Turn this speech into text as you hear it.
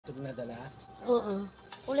Ito nadala? Oo.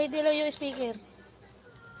 Kulay dilaw yung speaker.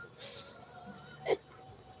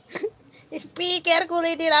 Speaker,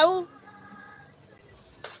 kulay dilaw.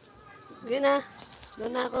 Yun na.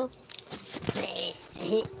 Doon na ako.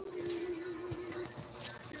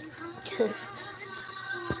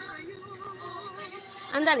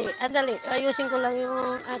 Andali, andali. Ayusin ko lang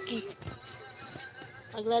yung aki.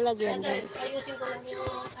 Paglalagyan. Ayusin ko lang yung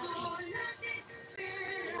aki.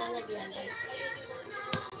 Paglalagyan.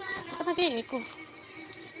 Patagay ko.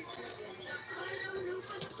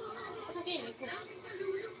 Patagay ko.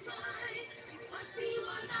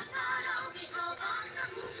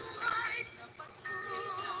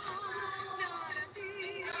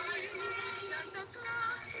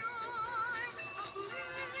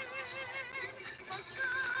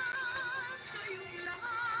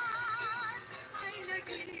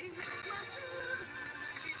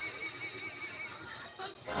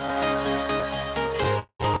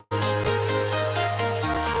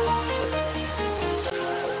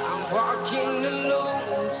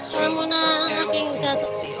 Amo na ang aking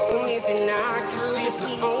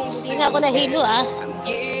hindi na ako nahilo ah.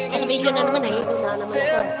 Sabihin nyo na naman nahilo na naman ako.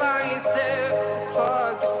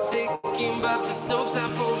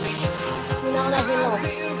 Hindi na ako nahilo.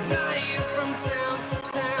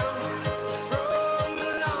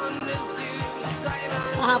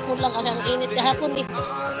 Kahapon lang kasi ang init kahapon eh.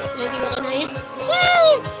 Hindi ko kinaya. Wow!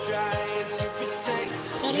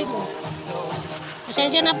 Sorry po.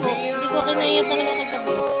 Pasensya na po. Hindi ko kinaya talaga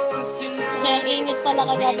kagabi. Kasi ang init pala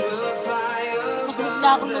kagabi. Mas bigla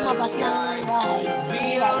akong lumabas ng bahay.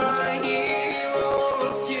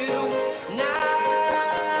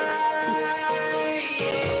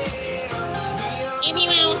 Ini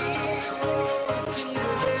mau.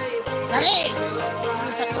 Dali!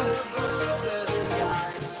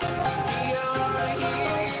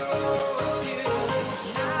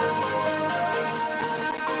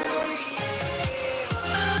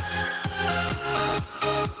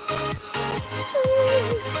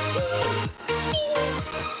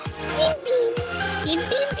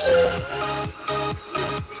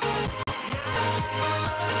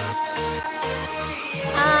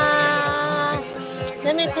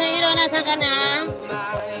 Mitsuhiro, nasa ka na?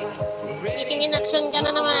 Taking in action ka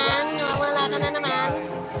na naman. Wala ka na naman.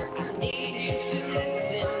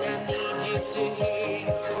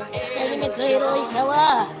 Atty.Mitsuhiro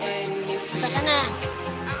Oikawa. Nasa ka na?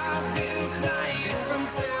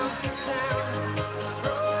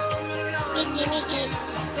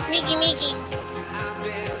 Miki.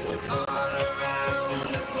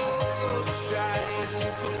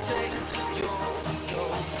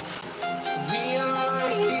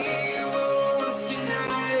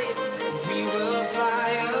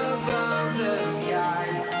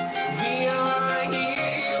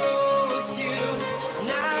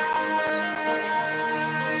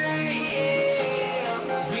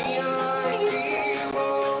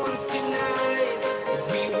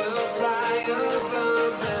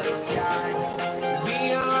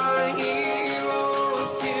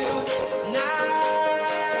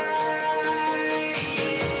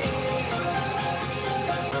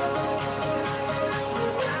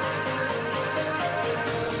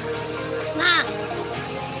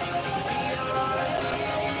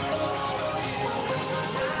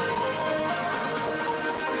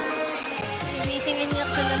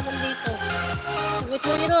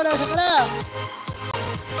 Mitsuhiro, nasa ka na?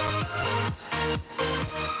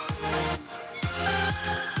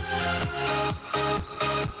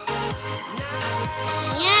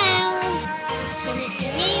 Yan!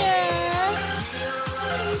 Mitsuhiro!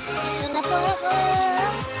 Nanda po ako!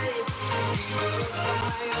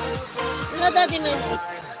 Ano dati man?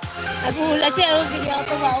 Nagulat siya, bigla ako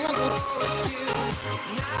tumawag.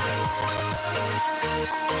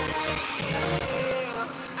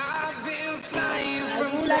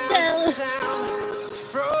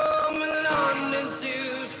 From London to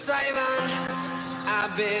Taiwan,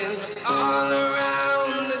 I've been all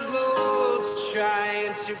around the globe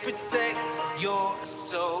trying to protect your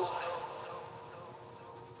soul.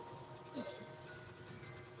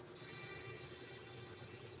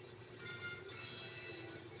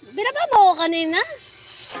 Binaba mo ako kanina?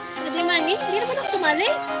 Hindi mani? Hindi naman ako sumali.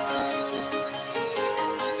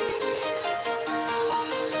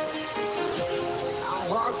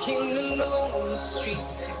 Walking alone, the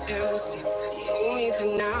streets are empty. The only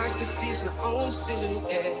thing I can see is my own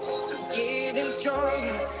silhouette. I'm getting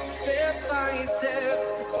stronger, step by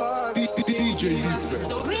step. The clock is ticking, but there's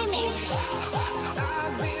no remix.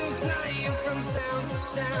 I've been flying from town to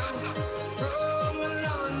town, from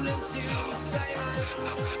London to Taiwan.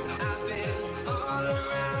 I've been all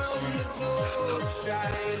around the globe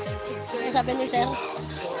trying Ano sabi ni Sir?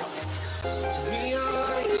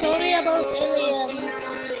 Sorry about alien.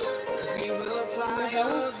 Ano daw?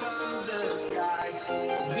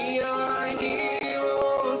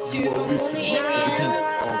 Sorry alien.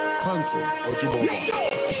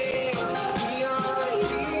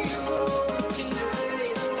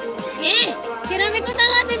 Sinabi ko na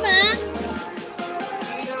nga, diba?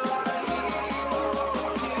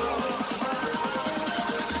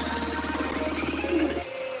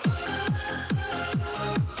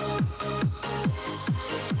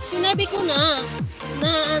 Sinabi ko na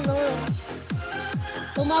ano,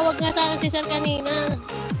 tumawag nga sa akin si Sir kanina.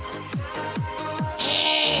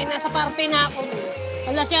 Nasa party na ako.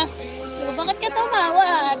 Wala siya. Diba, bakit ka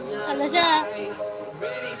tumawag? Wala siya.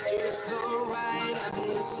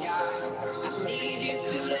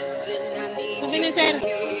 Sabi ni Sir,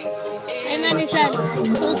 ay manisan,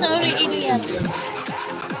 so sorry Ilian.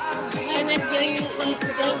 Ay nag-join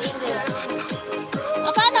Ilian.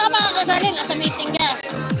 Paano ka makakasalin? Nasa meeting ka.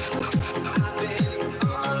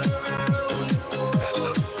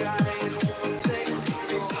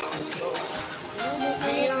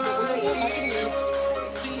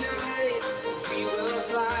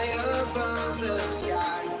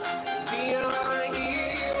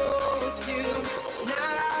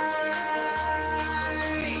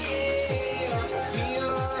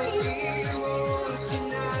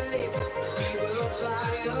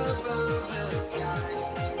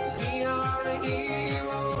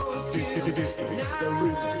 This is the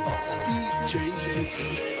remix of DJ.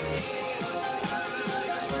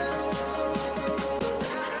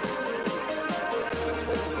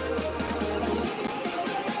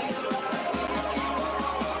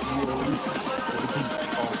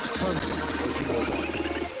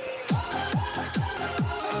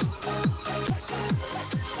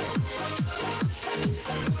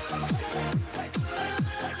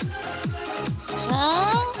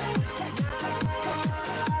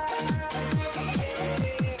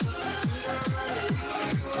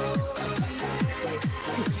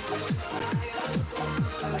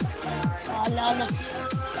 Ala.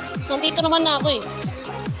 Nandito naman na ako eh.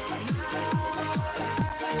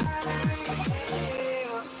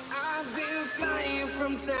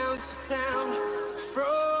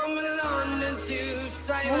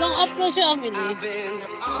 Walang upload siya amin eh.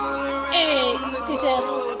 Si Sir.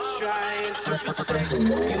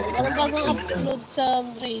 Walang bagong upload sa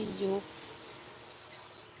radio.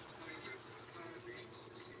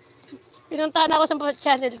 Pinuntahan ako sa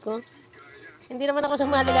channel ko. Hindi naman ako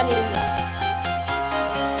sumali kanina.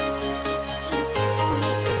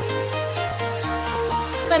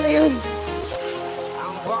 Ano yun?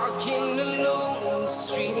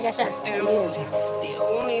 Hindi ka siya. Ano yun?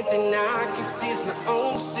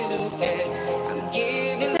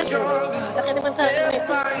 Laki naman sa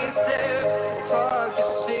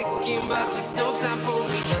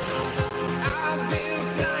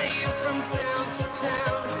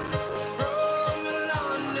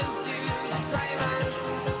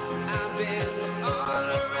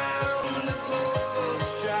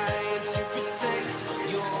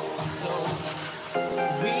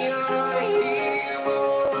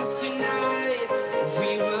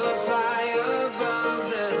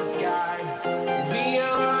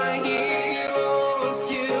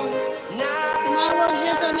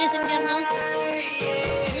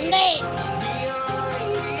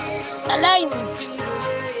line.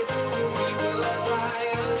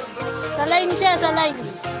 Sa line siya, sa line.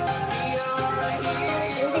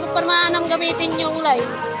 Hindi ko pa maanam gamitin yung line.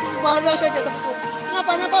 Bahala siya dyan. Sabi ko, nga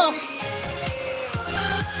pa na to?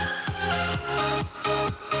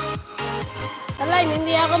 Sa line,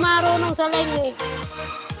 hindi ako marunong sa line eh.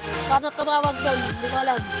 Paano tumawag doon? Hindi ko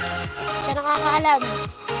alam. Siya nakakaalam.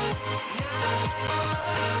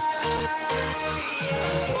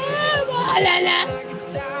 Bahala na.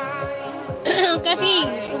 Kasi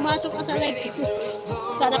pumasok ka sa live.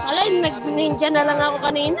 Sana pala nag-ninja na lang ako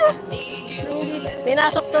kanina.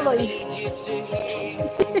 Pinasok tuloy.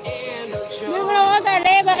 Hindi mo na ako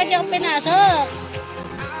sali. Bakit yung pinasok?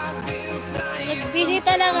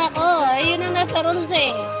 Nagbisita lang ako. Ayun ang nasa rules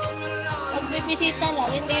eh. Nagbibisita lang.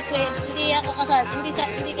 Hindi ako kasal.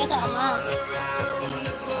 Hindi kasama.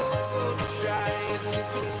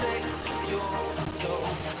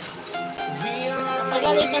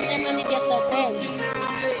 Pagalitan tayo manigyan natin.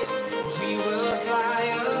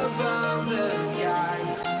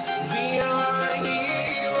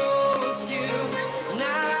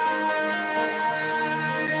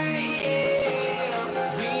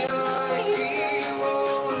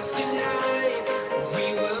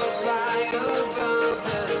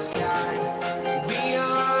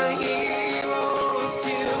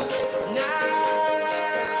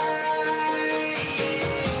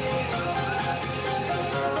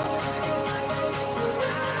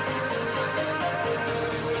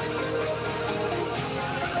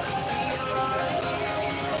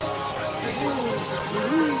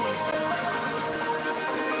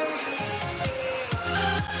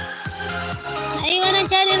 Naiwan ang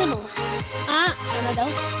channel mo. Ah, ano daw?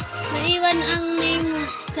 Naiwan ang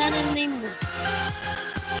channel name mo.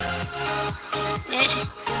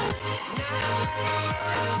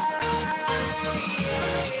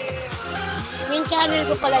 Yung channel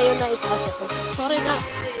ko pala yun na ipasok ko. Sorry na.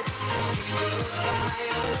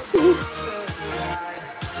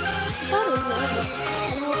 Sorry na.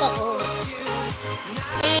 Kalimutan ko.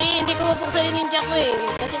 Hindi ko mapuksan yung ninja ko eh.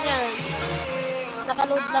 Kasi nga,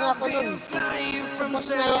 nakaload lang ako nun. Tapos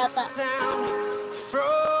na yata.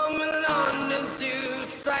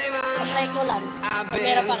 Try ko lang.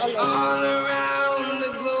 Meron pa ako load.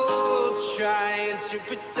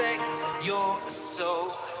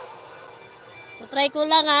 Try ko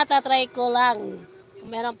lang ha, tatry ko lang.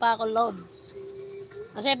 Meron pa ako loads.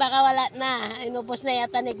 Kasi baka wala na. Inubos na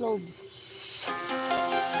yata ni Globe.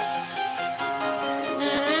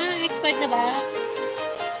 Expert na ba?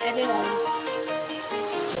 Pwede lang.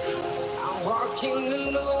 Walking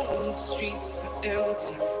alone, streets are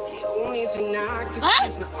empty. The only thing I can see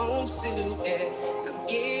is my own silhouette. I'm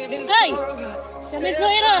getting stronger.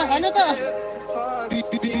 Mitsuhiro, ano to?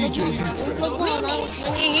 Huwag mo,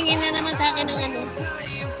 nangihingi na naman sa akin ng ano.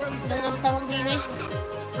 Ang tawag din eh.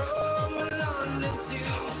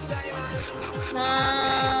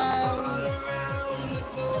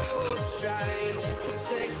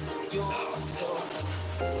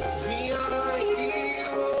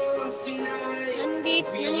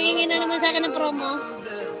 Nangihingi na naman sa akin ng promo.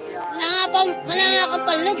 Wala nga akong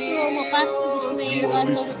palog promo pa. Gusto na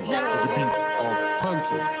iwan mo sa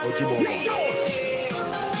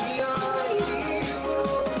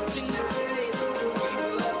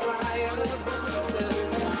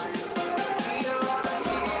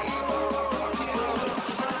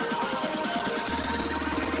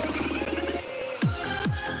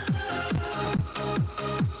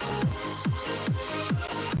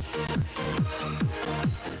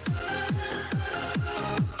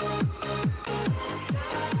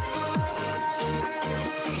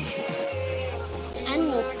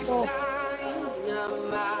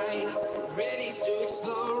ready to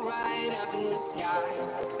explore right up in the sky.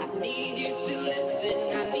 I need you to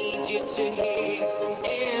listen, I need you to hear.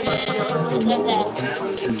 And I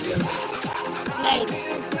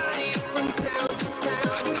from town to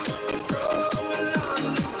town, from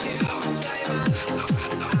London to Taiwan.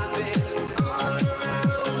 I've been all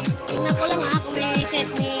around the globe.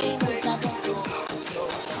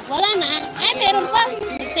 Wala na. Ay, meron pa.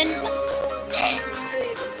 Send pa.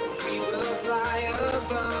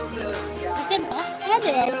 Send pa?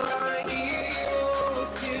 Pwede.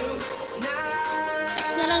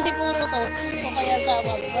 Text na lang si Puro to. O kaya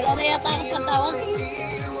tawag. Wala na yata akong pantawag.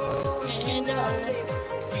 Di ba?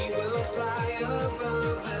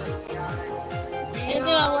 Di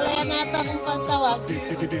ba? Wala yata akong pantawag.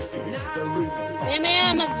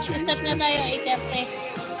 Maya mag-start na tayo 8:30.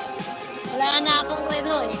 Wala na akong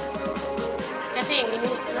relo eh. Kasi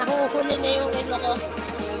nahuhuli na yung relo ko.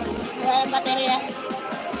 Wala yung baterya.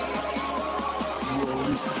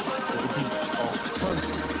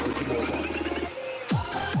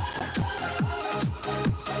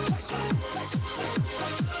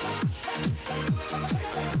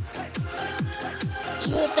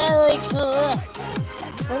 Yuta, ko.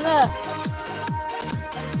 Ano?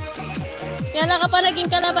 Kailan ka pa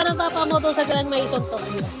naging kalaban ng papa mo doon sa Grand Maison to?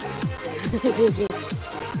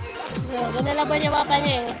 Ganalaban niya papa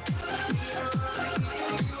niya eh.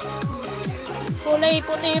 Kulay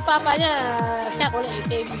puti yung papa niya. Siya kulay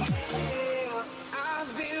itim.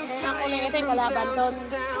 Ang kulay itim kalaban doon.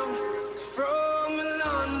 From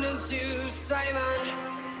London to Taiwan,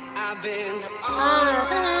 I've been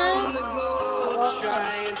around the globe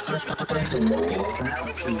trying to protect you.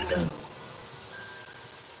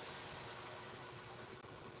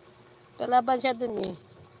 Kalaban siya dun eh.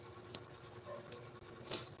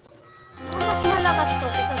 Mas malakas to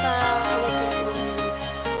kaysa sa electric.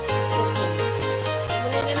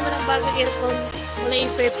 Mula niya naman ang bagong earphone. Mula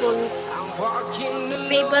yung purple.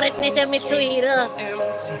 Favorite ni Sir Mitsuhiro.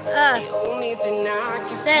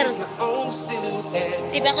 Sir.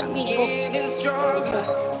 Bakit bigo?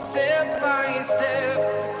 Step by step,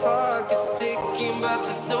 the clock is ticking, but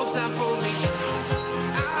there's no time for me.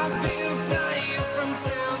 I've been flying from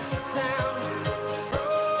town to town,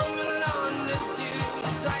 from London to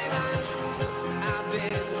Taiwan. I've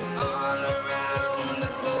been all around the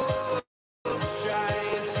globe,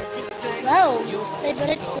 trying to protect your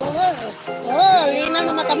favorite color. Oh, linaw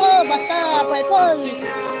na mata mo, basta purple.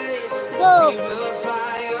 Go! We will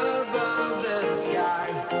fly above the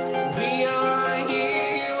sky. We are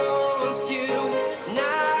heroes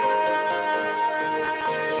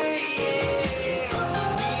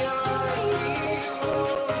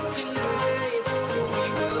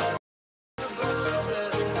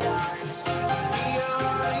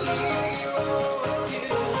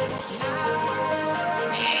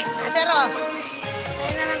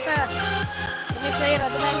ka. Mitsuhiro,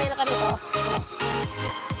 dumay ka nito.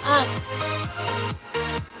 Ah.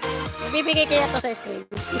 Bibigay kaya to sa screen.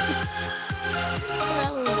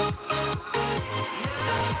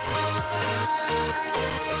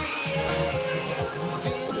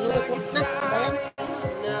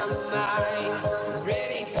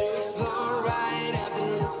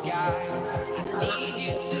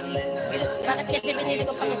 Bakit kasi binili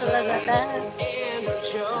ko pa sa Lazada?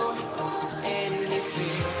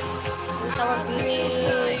 Ang tawag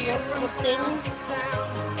din yung putin.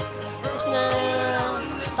 Tapos na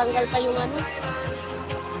tanggal pa yung ano.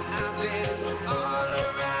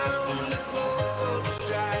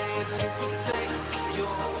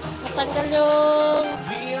 Natanggal yung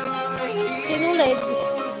sinulid.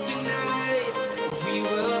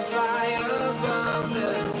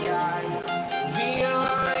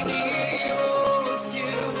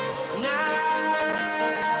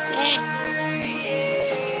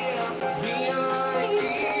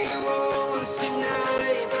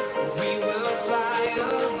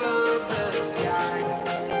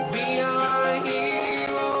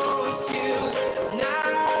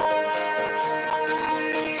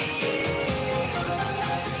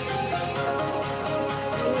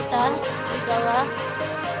 Oikawa.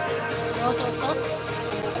 Soto.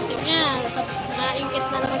 Kasi nga, naingit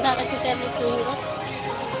na naman sa akin si Atty.Mitsuhiro.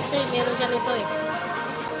 Kasi meron siya nito eh.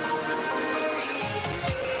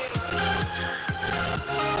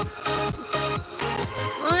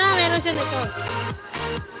 Oo nga, meron siya nito.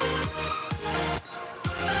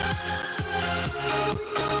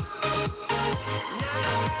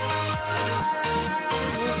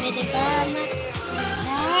 Pwede pa,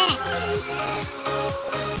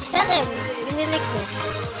 binili ko.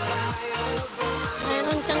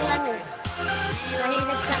 Meron siyang ano.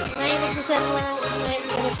 Mahilig siya ng mga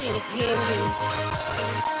gamit.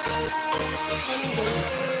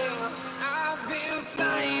 I've been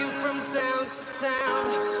flying from town to town,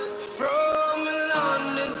 from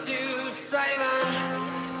London to Taiwan.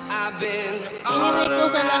 I've been all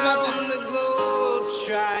around the globe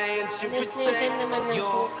trying to protect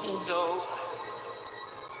your soul.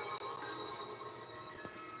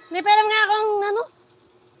 May pera nga akong ano,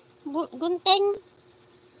 gunting.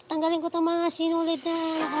 Tanggalin ko itong mga sinulid na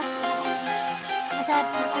nasa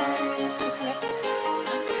islet.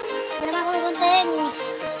 May naman akong gunting.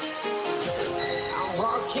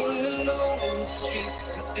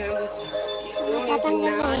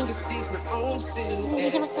 Natatanggal ko eh.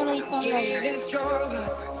 Hindi siya magtuloy-tuloy.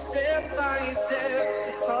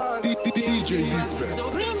 DJ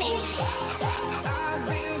Really?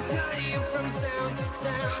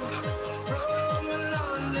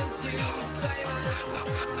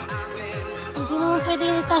 Hindi naman pwede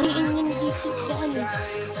yung tahiin yung dito dyan eh.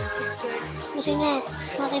 Kasi nga,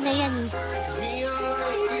 akin na yan eh.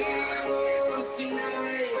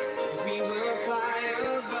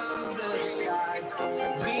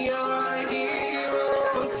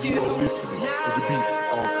 You are listening to the beat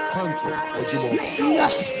of Phantom Ojimoto.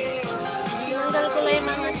 Nanggal ko lang yung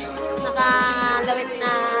mga nakalawit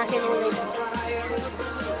na sinulid.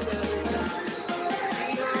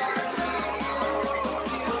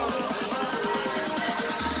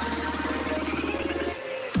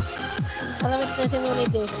 Kalawit na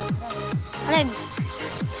sinulid eh. Alin?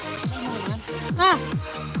 Ha?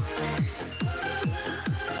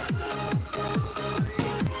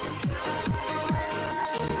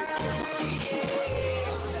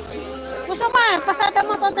 Gusto mo, pasada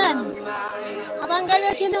mo to dan. Matanggal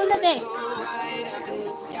yung sinulid eh.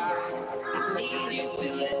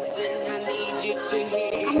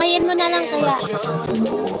 Amayin mo na lang kaya.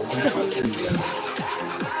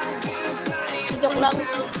 Joke lang.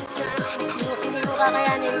 Hindi ko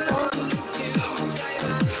kakayanin ito.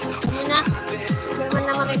 Ano na? Hindi naman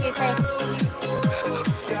na makikita eh.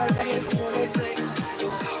 Tagal ka rin sinulid.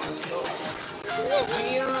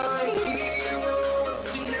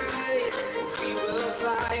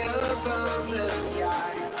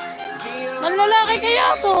 Manlalaki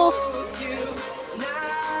kaya ako.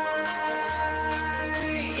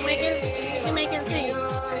 Michael King.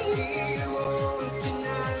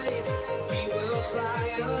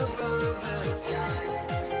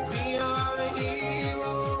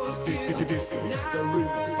 This is the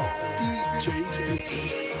remix of DJ.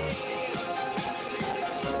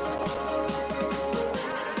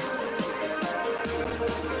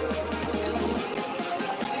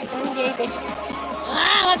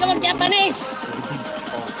 Wag ka mag-Japanese!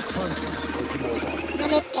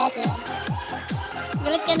 Galit ka ito.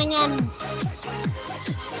 Galit ka na yan.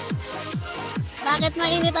 Bakit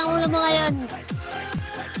mainit ang ulo mo ngayon?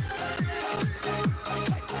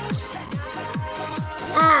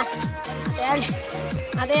 Ah!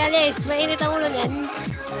 Ate Alice, mainit ang ulo niyan.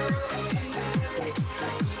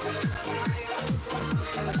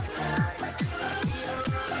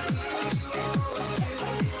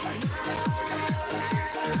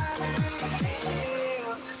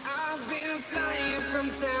 I've been flying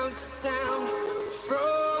from town to town,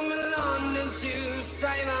 from London to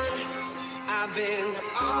Taiwan. I've been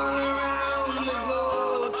all around the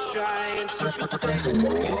globe trying to protect you.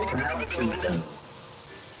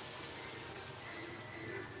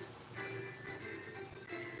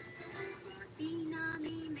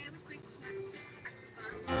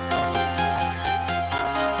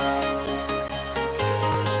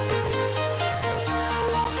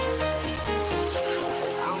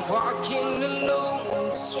 Walking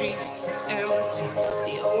alone, the streets are empty.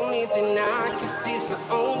 The only thing I can see is my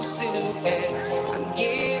own silhouette. I'm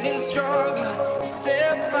getting stronger,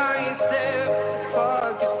 step by step. The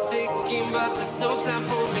clock is ticking, but there's no time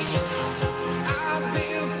for me. I've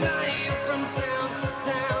been flying from town to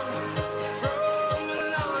town, from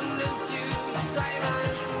London to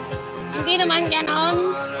Taiwan. Hindi naman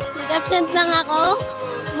ganon. Nag-absent lang ako.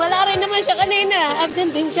 Wala rin naman siya kanina.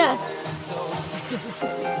 Absent din siya.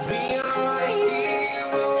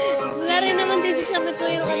 Wala rin naman din si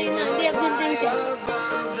Atty.Mitsuhiro kanina. Hindi, absent din siya.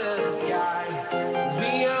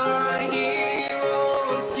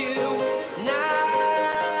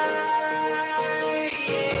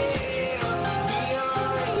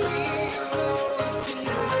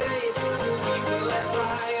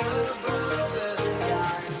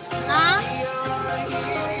 Ha?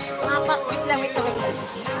 Wait lang.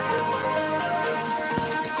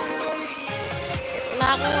 Wala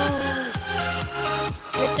akong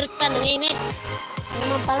electric pan, ang init. Ano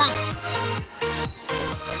naman pala.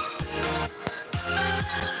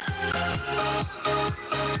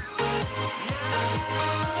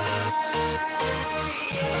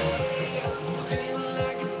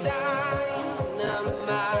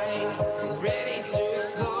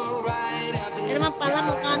 Ano naman pala,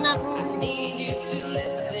 mukha na akong dito.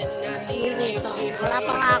 Wala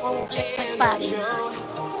pa nga akong electric pan.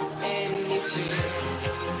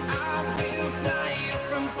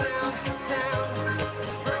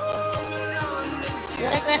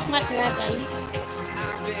 Merry Christmas na guys.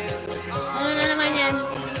 Ano na naman yan?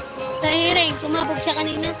 Sa hearing, kumabog siya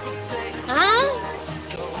kanina. Ha?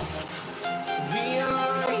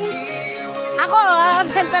 Ako,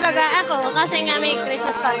 absent talaga ako kasi nga may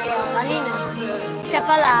Christmas party ako kanina. Siya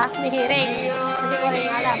pala, may hearing. Hindi ko rin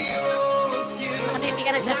alam. Kasi hindi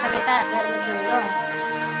ka nagsasalita dahil nagsulo.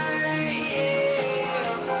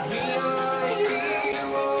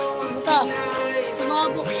 Ito,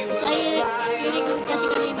 sumabog sa hearing kasi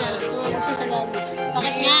kanina. Sumabog siya sa gani.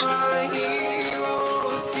 Bakit nga?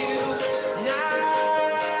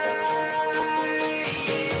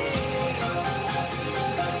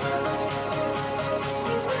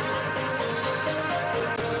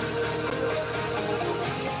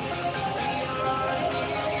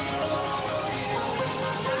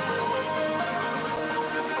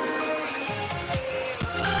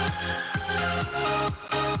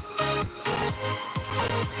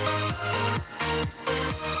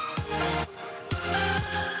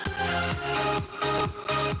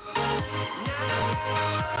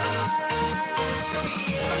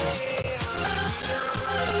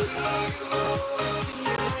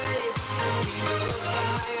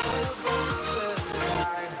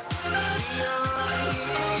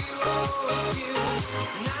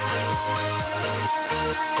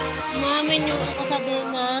 Namin yung kasabi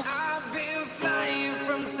na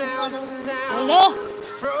Hello?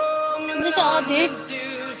 Ano sa audit?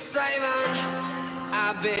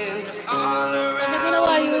 Ano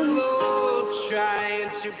ginawa yun?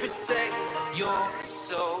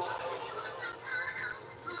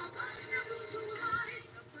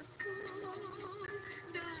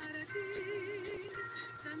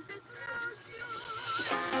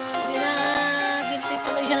 Ginagintay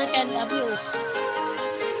tuloy siya ng child abuse.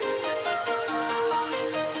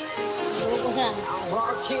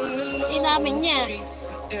 Hindi namin niya.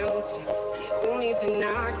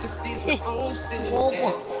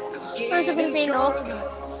 Bobo. Ano sa Pilipino?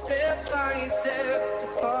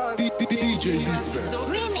 DJ Lisbeth.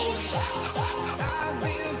 Remix.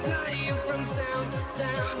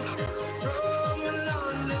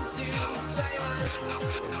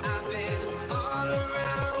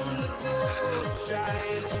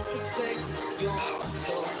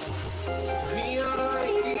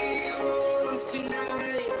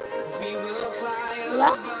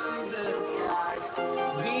 Wala?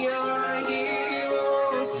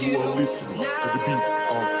 You are listening to the beat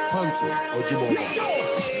of Phantom Ojimoba.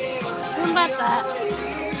 Yung bata,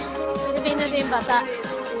 pwede Sabihin natin yung bata.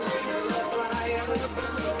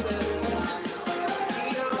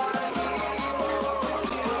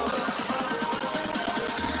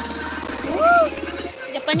 Woo!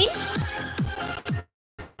 Japanese?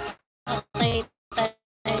 Patay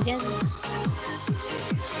tayo dyan.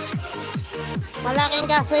 Malaking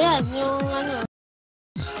kaso yan, yung ano.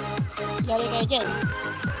 Gali kayo dyan.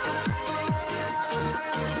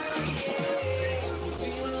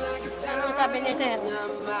 Ano sabi niya, sir?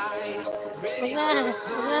 Huwag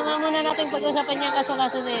na muna natin pag-usapan niya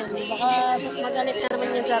kaso-kaso na yun. Baka magalit na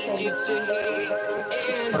naman yan sa atin. Hindi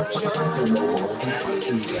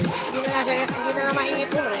na nga maingit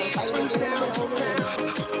yun. Paingit na naman ako muna.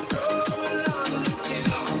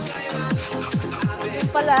 Hindi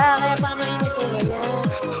pala, kaya para mainit ko niya.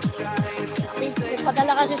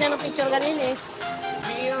 Nagpadala kasi siya ng picture kanina eh.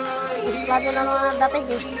 Bago na naman dating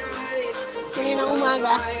eh. Kaninang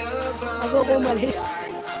umaga, nag-umalis.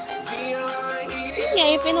 Yun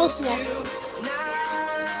nga, pinost niya.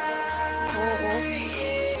 Oo.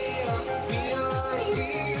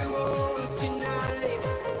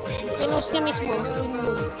 Pinost niya mismo.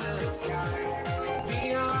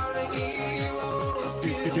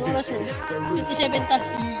 Oras na.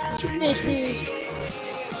 27:30.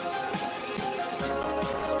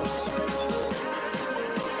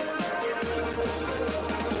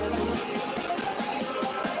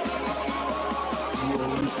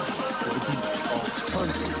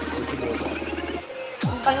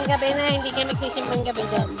 Panggabi na, hindi kayo magsisimbang gabi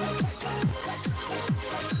dyan.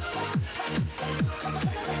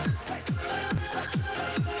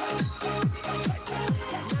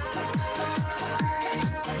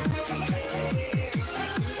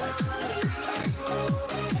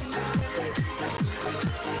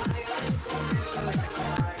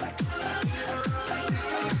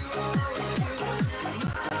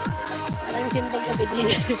 Parang simbang gabi din.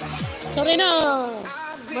 Sorry na!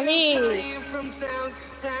 Mali!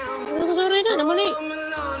 Sorry na, namali.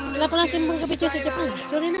 Wala pa lang simbang gabi siya sa Japan.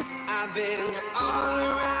 Sorry na.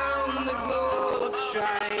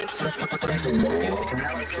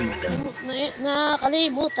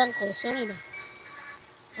 Nakalimutan ko. Sorry na.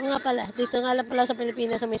 O nga pala, dito nga lang pala sa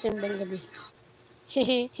Pilipinas sa may simbang gabi.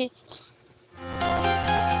 Hehehe.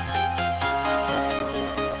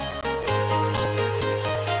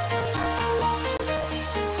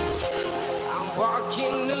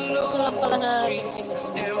 Ito lang pala sa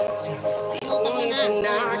Even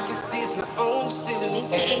I can see my own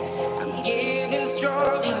silhouette. I'm getting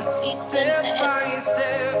stronger, step by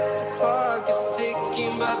step. The clock is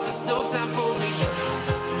ticking, but there's no time for me.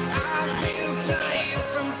 I've been flying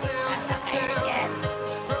from town to town,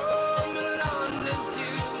 from London to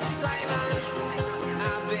Thailand.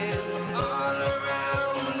 I've been all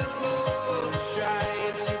around the globe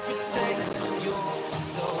trying to protect your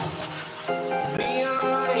soul. We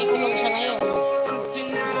are heroes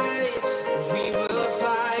tonight. We will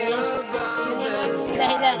fly above the sky.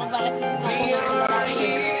 Dahilan kung bakit We are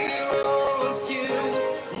heroes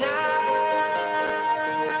tonight.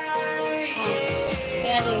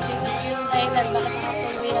 kaya rin, yung dahilan bakit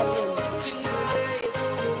nakapulwihan din. Tonight,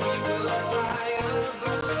 we will fly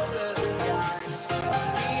above the sky.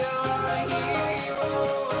 We are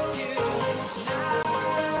heroes tonight.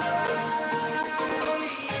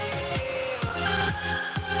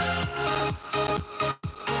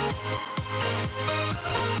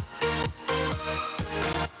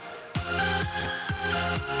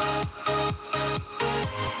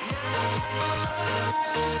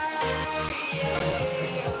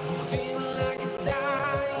 Feel like a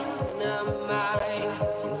dynamite,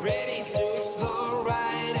 ready to explore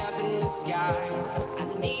right up in the sky. I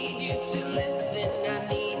need you to listen, I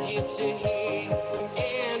need you to hear,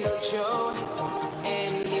 and don't show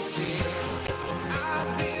any fear. I've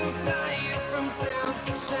been flying from town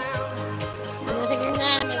to town. Sige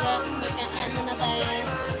na, ano na tayo.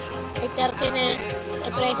 8:30 na,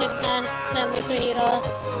 ay present na Mitsuhiro.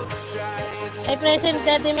 Ay present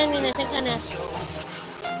Daddy Man, nasa ka na.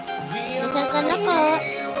 Nasa ka na po.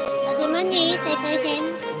 Daddy Man ay present.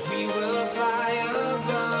 We will fly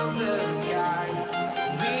above the sky.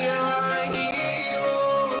 We are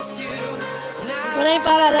heroes tonight. Wala yung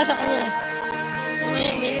paalala sa kanya. May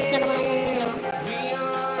minute na naman akong ulo. We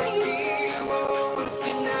are heroes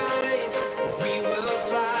tonight. We will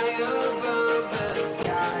fly above the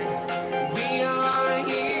sky. We are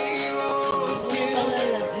heroes May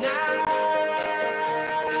paalala. tonight.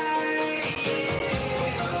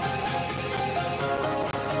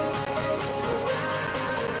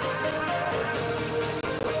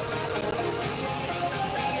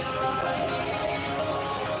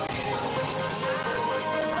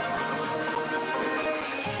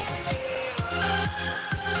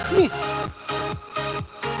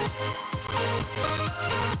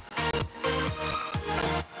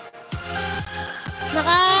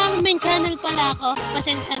 Naka-main channel pala ako.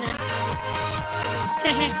 Pasensya na.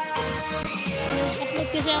 Upload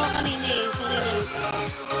kasi ako kanina eh. Sorry lang.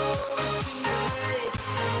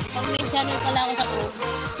 Pag-main channel pala ako sa Chrome.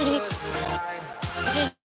 Kasi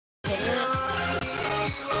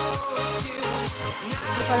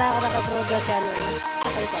hindi pala ako naka-Chrome channel.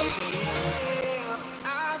 Patay tayo.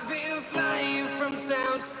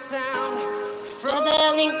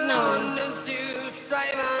 Kada link na.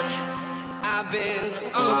 I've been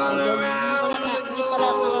all around the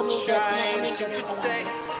globe trying to protect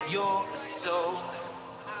your soul.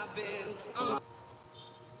 I've been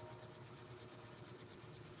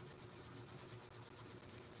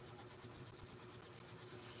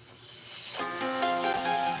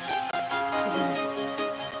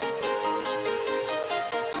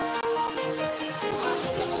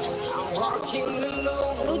walking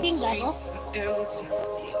alone, the streets are empty.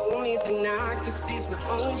 The only thing I can see is my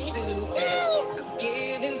own silhouette. I'm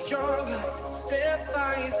getting stronger, step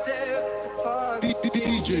by step. The clock is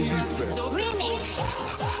ticking, but there's no time.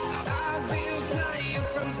 I've been flying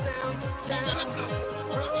from town to town,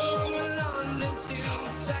 from London to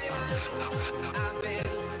Taiwan. I've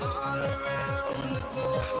been all around the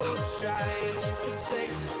globe trying to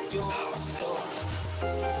protect your soul.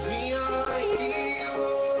 We are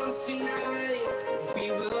heroes tonight. We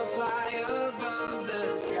will fly above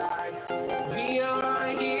the sky. We are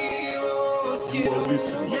heroes You are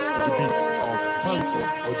listening to the beat of Phantom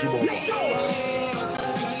Ojimola.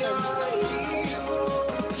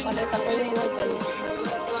 Palitan ko yung mobile.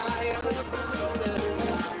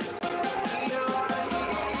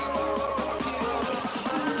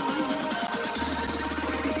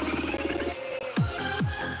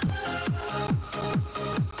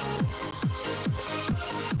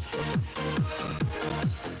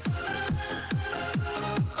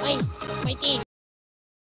 Ay, Mighty.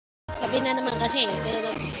 Gabi na naman kasi. Kaya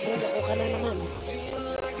nag-ulo ka na naman.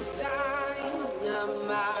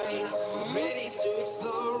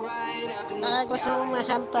 Gusto mo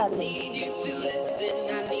masampal.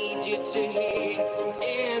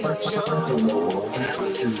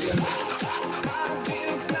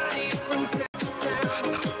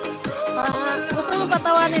 Gusto mo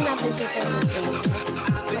patawanin natin si Sir.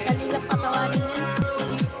 Madali lang patawanin yan.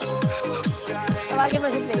 Tawagin mo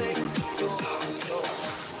si Play.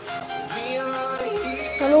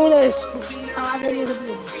 Kalulis. Tawagin niyo si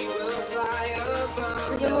Play.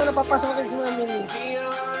 Hindi mo napapasokin si Mami Lee.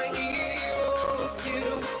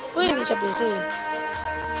 Uy, hindi siya busy.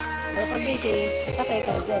 Pero pag busy, patay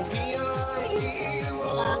ka dyan.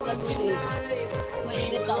 Wala hanggang bilis.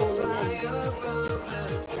 Mainit pa ulo yan.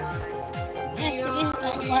 Sige,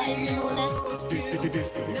 kain mo muna.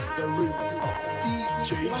 This is the roots of DJ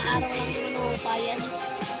Mga araw lang din nanuupayan.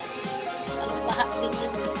 Parang baha din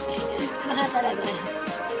yun. Baha talaga.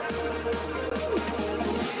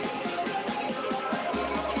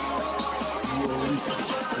 You are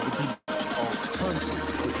listening to the beat of Phantom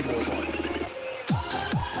Ojimola.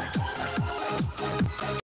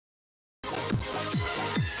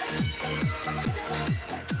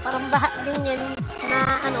 Parang baha din yan na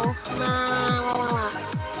ano, na mawala.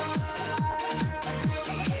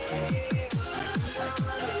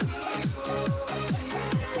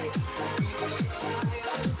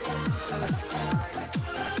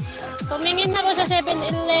 Tumingin ako sa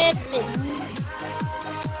 7-Eleven.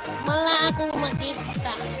 Wala akong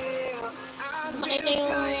makita. Makita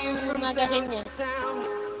yung magazine niya.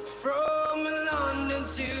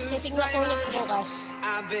 Titignan ko ulit bukas.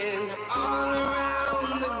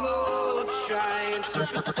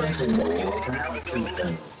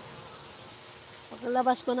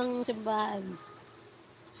 Paglabas ko ng simbahan.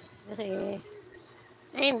 Kasi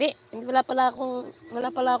hindi wala pala akong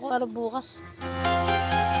ano bukas.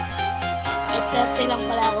 5:30 lang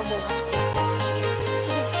pala ako bukas.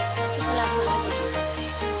 Wala akong ano bukas.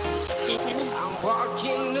 Sige na.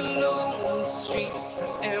 Walking alone, the streets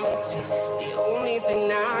are empty. The only thing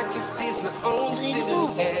I can see is my own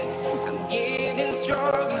silhouette. I'm getting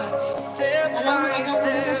stronger, step by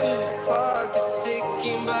step. The clock is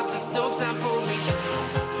ticking, but there's no time for me.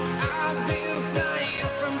 I've been flying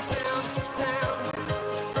from town to town,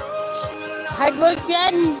 from Hard work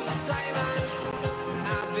yan! Taiwan.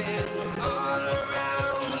 I've been all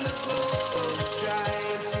around the globe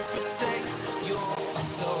trying to protect your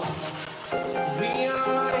soul. We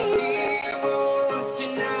are heroes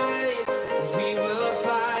tonight. We will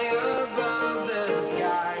fly above the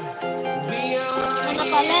sky. We are Ano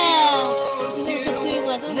pala? heroes Inisip ko yung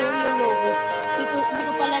ano, yung logo. Hindi ko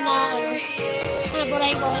pala na,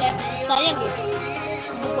 burahin ko ulit. Sayang eh.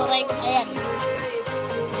 Burahin ko, ayan.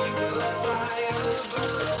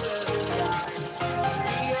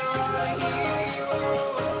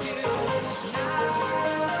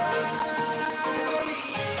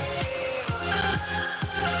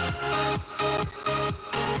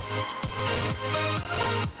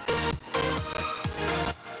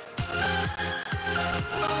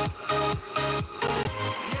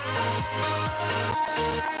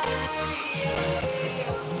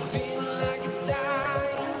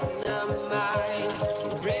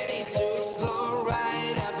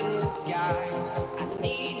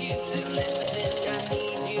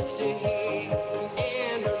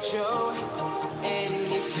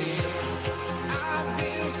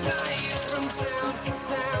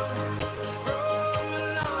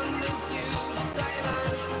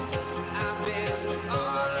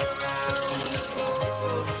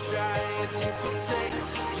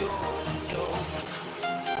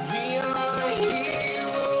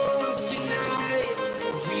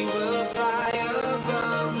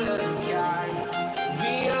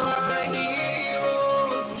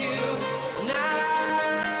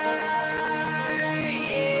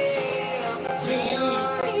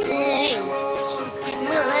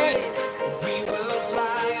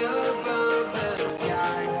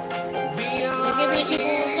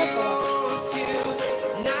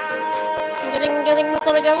 Galing mo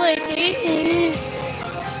talaga mo, eh.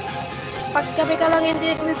 Pag gabi ka lang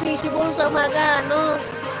hindi visible sa umaga, ano?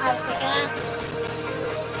 Arte ka.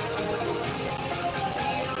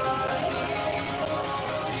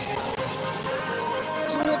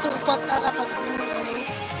 Sinutupak ka kapag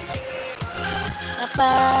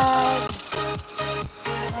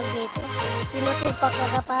dito. Sinutupak ka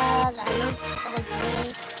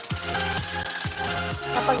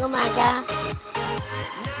kapag umaga.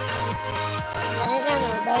 Ano,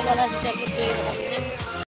 dahil wala si secretary.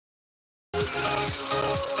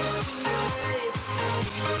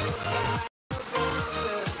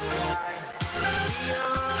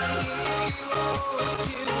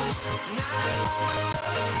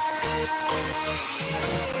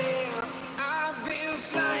 I've been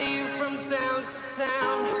flying from town to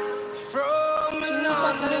town, from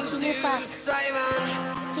London to Taiwan.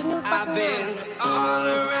 I've been all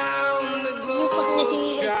around the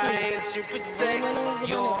globe trying to protect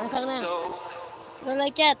your soul.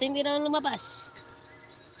 Like that, hindi na lumabas.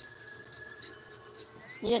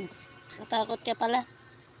 Yan, natakot ka pala.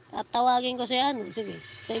 Tatawagin ko siya. Sige,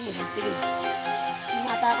 sige.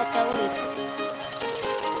 Matakot ka ulit.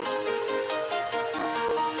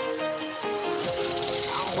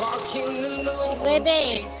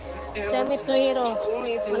 Ready, Atty.Mitsuhiro.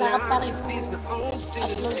 Wala ka pa rin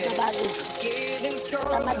upload na bago.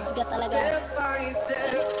 Tamad ka talaga.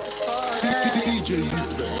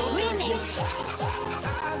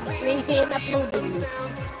 Lazy in uploading.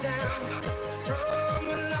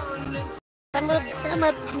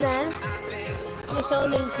 Tamad na. You're so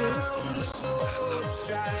lazy.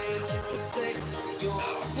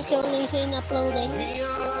 You're so lazy in uploading.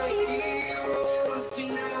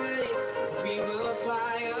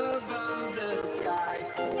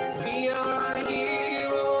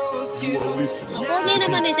 Okay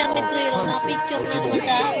naman eh, Atty.Mitsuhiro. Na-picture na ako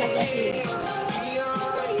sa magazine.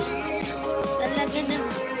 Talaga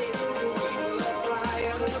naman.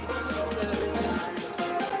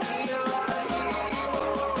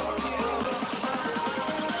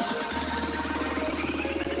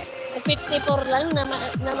 $54 lang na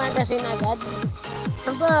magazine agad.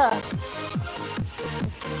 Aba,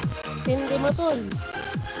 tindi mo tol.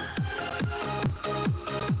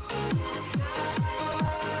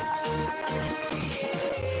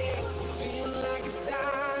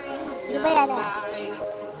 Ano ba yan?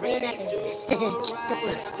 Bayan natin.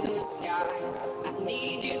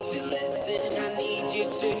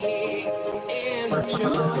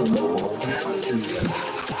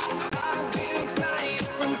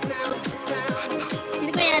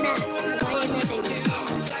 Hindi ba yan bayan natin.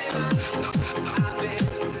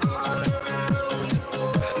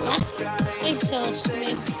 Ay, sos.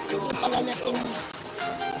 May pala natin.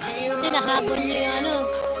 Hindi nakahabol niyo yung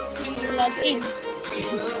login.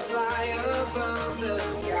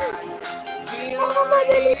 Ako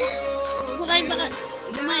madali. Kumain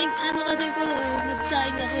kasi ko.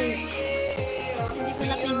 Nagsaing ako eh. Hindi ko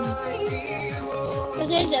napin.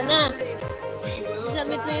 Pasensya na.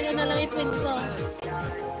 Atty.Mitsuhiro na lang ipin ko.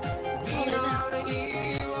 Okay na.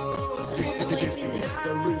 Nakalimutan ko ipin eh.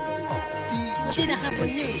 Kasi nakapon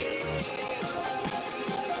yun.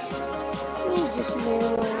 Ay, Diyos mo.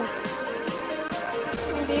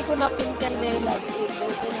 Hindi ko napin ka na yung login.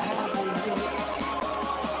 Kasi nakakapon yun.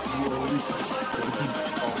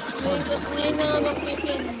 Ngayon na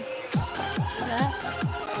mag-pin. Diba?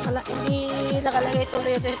 Hindi nakalagay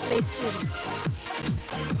tuloy yung replace pin.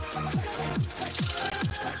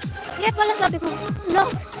 Kaya pala sabi ko, no,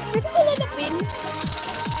 pwede mo lalapin.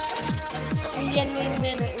 Yan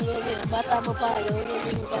yung bata mo pa, yung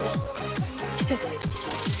ka na.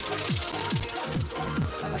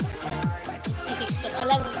 I-6 ka pa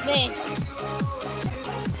lang, be.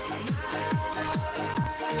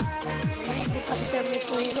 Naibig pa si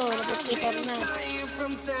Atty.Mitsuhiro, nag-clipper na.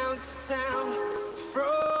 From town to town,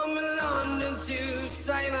 from London to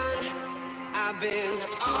Taiwan, I've been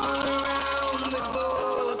all around the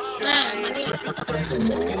globe trying to protect you.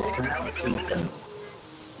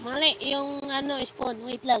 Mali, yung spawn.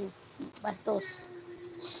 Wait lang. Bastos.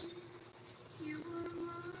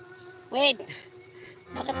 Wait.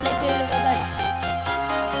 Bakit live yung lumabas?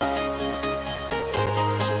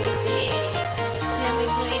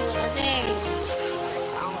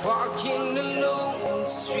 I'm walking alone, the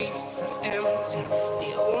streets are empty.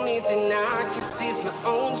 The only thing I can see is my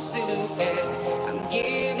own silhouette. I'm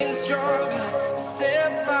getting stronger,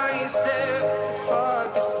 step by step. The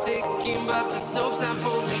clock is ticking, but there's no time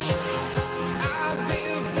for me. I've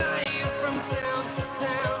been flying from town to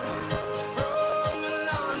town, from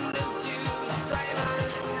London to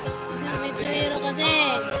Taiwan. I've been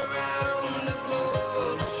all around the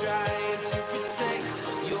globe trying to protect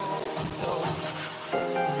your soul.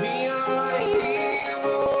 We are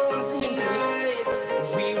heroes tonight.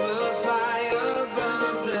 We will fly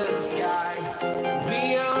above the sky.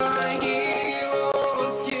 We are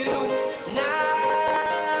heroes tonight.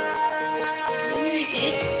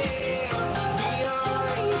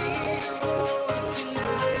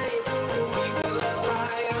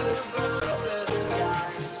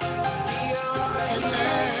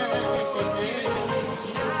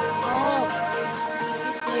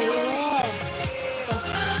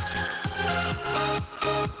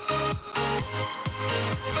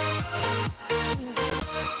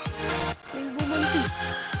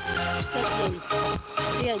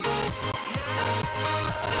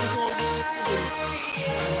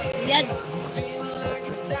 Yan.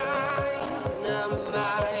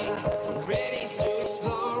 Ready to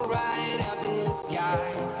explore right up in the sky.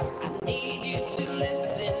 I need you to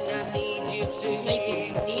listen, I need you to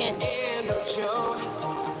hear and don't show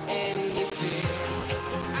any fear.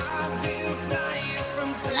 I've been flying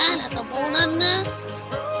from town to town,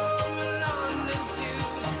 from London to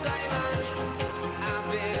Taiwan. I've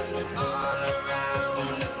been all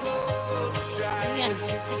around the globe trying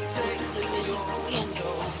to protect your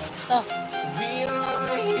soul. We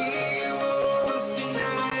are heroes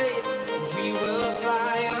tonight. We will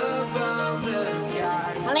fly above the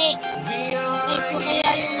sky. Mali. We are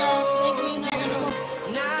heroes tonight.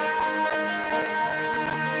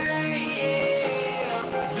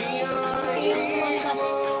 We are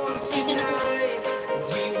heroes tonight.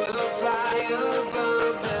 We will fly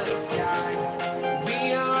above the sky.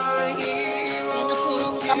 We are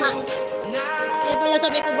heroes tonight. Kaya pala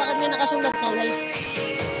sabi ko bakit may nakasulat na live.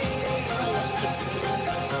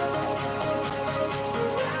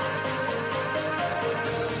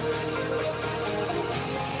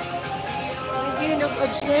 Hindi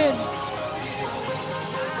nag-odds na yun.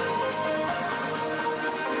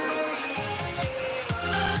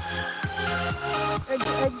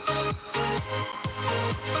 Odds.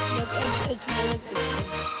 Nag-odds na nag-odds.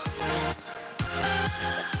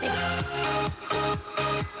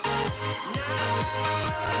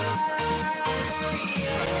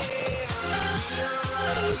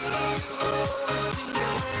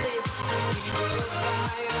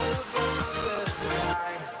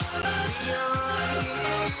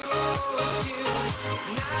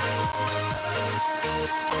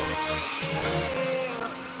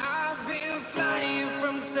 I've been flying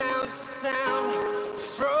from town to town,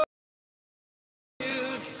 from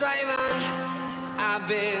to Taiwan. I've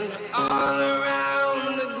been all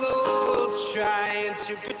around the globe trying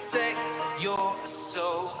to protect your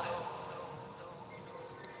soul.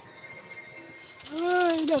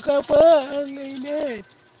 Ay, nakapa ang init.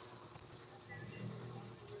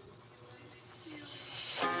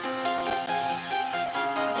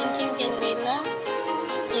 Engine Jangrila.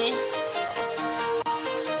 Okay.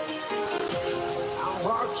 I'm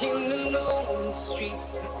walking alone, the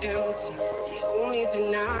streets are empty. The only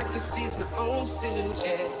thing I can see is my own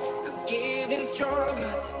silhouette. I'm getting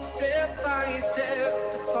stronger, step by step.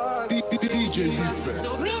 The clock is ticking, but there's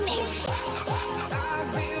no time.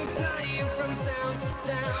 I've been flying from town to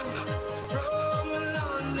town, from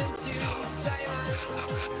London to Taiwan.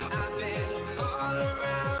 I've been all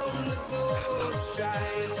around the globe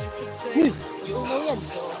Tumaw yan.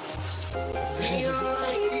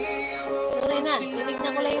 Tuloy na.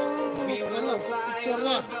 Tinignan ko lang yung picture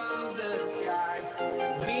na.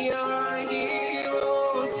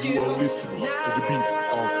 You are listening to the beat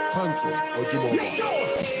of Phantom Ojimola.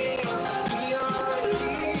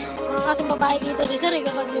 Mga kasong babae dito si Sir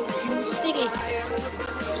kapag may stick eh.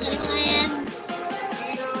 Ano nga yan?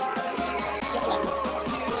 Joke lang.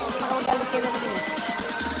 Parang galit ka na naman eh.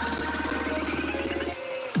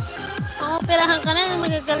 Operahan ka na,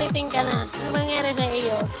 magagalitin ka na. Ano mangyari sa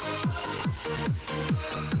iyo?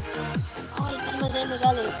 Okay, ka naman sa'yo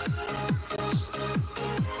magalit.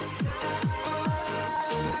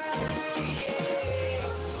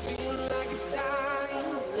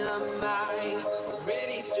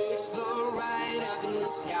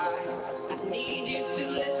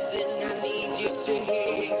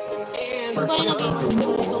 Ano ba yung naging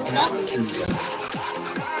resulta?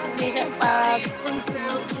 Minsan pag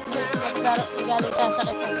nagagalit sa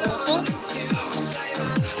sakit ng puso,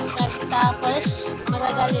 tapos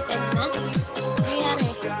magagalitin na, nangyari.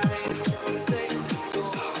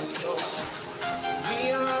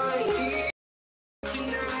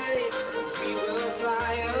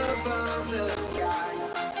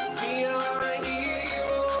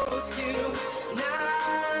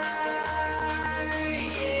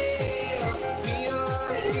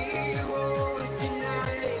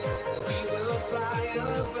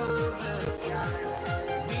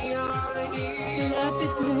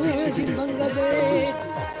 Malapit na simbang gabi.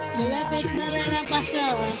 Malapit na rin ang Pasko.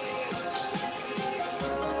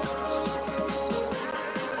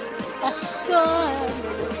 Pasko.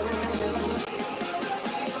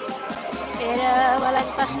 Pero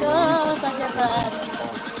walang Pasko sa Japan.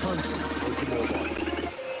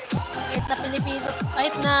 Kahit na Pilipino,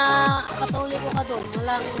 kahit na Katoliko ka doon,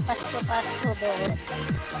 walang Pasko doon.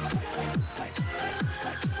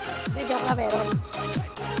 May joke na meron.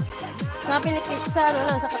 Sa Pilipinas, sa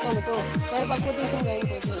Katoliko. Pero pag Buddhism ngayon,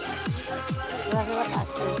 pwede. Wala sa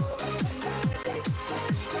Pasko.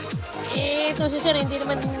 Ito si Sir, hindi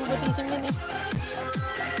naman Buddhism yun eh.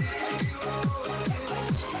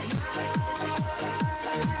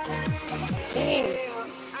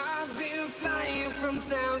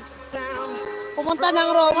 Pumunta ng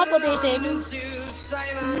Roma, Buddhism.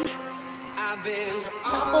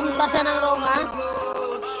 Pumunta siya ng Roma.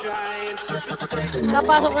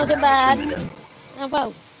 Napasok ng simbahan. Ano ba?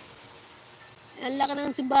 Ang laki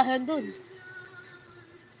ng simbahan dun.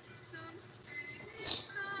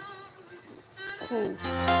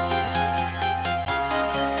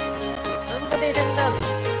 Ang Buddhism dun.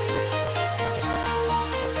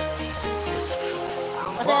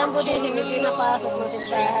 Kasi ang Buddhism hindi napasok ng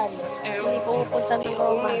simbahan. Hindi pupunta ng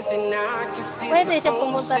Roma. Pwede siya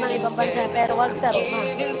pumunta ng ibang bansa pero wag sa Roma.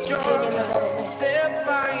 Hindi na sa Roma.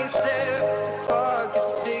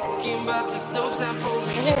 Kasi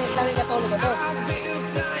kami Katoliko to.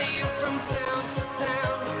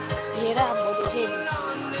 Hira ang Buddhism.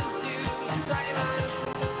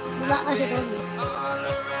 Wala kasi doon.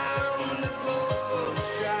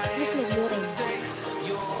 Muslim meron.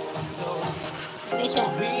 Hindi siya.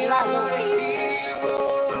 Wala yun.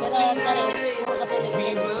 Pero tara, puro Katoliko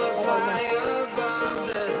to.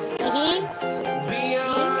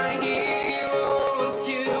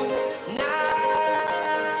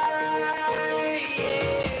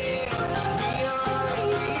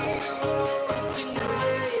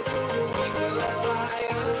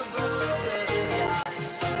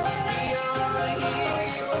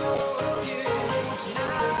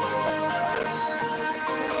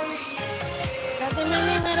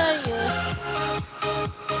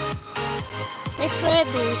 If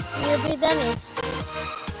ready, you'll be the next.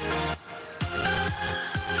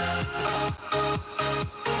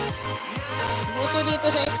 Buti dito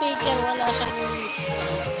sa sticker, wala siyang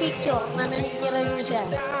picture na nanikiran mo siya.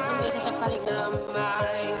 Hindi ka sa palikod.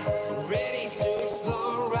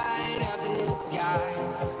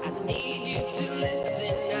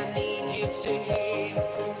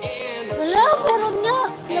 Wala, meron nga.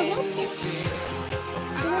 Lagot. Hindi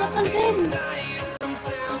mo napansin.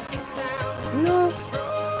 No.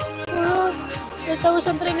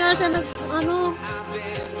 2003 nga siya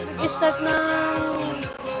nag-start ng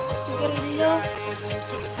sigarilyo.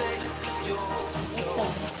 Ito.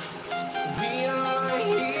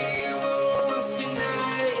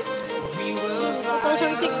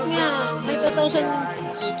 2006 nga. May 2006.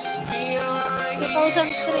 2003.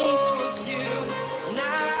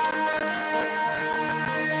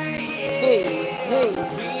 Hey.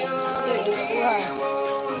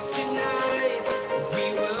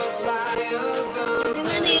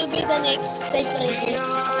 You'll be the next decorator.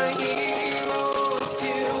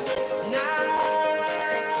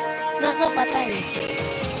 to, patay.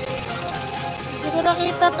 Hindi ko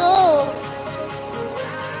nakita to.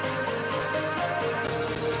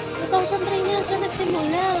 2003 na siya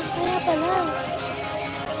nagsimula. Kaya pala.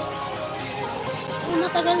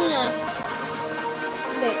 Matagal na.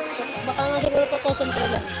 Hindi. Baka nga siguro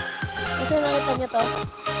 2003 lang. Kasi nakita niyo to.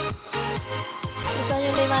 Gusto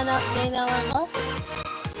niyo linawan ko?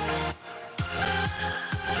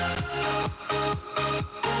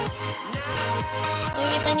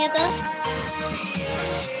 Nakita niyo to?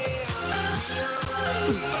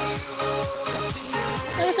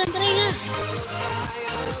 Three nga.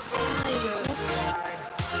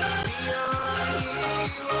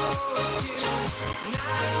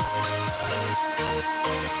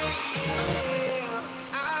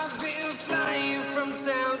 I've been flying from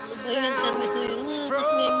town to town,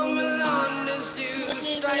 from London to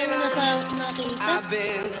Taiwan. I've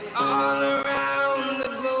been all around the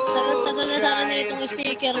globe. Tagal na sa akin na itong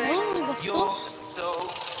sticker mo, bastos.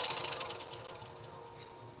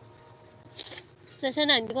 Saan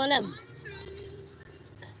na? Hindi ko alam.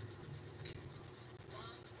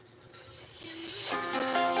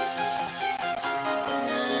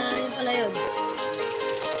 Yun pala yun.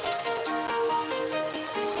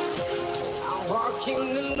 Walking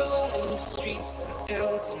alone, the streets are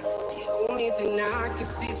empty. The only thing I can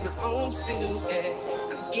see is my own silhouette.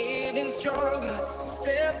 I'm getting stronger,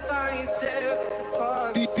 step by step. The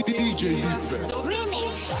clock is ticking, but there's no time.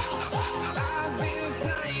 I've been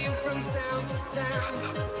flying from town to town,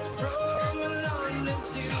 from London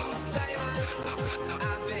to Taiwan.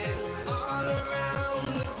 I've been all around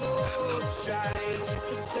the globe trying to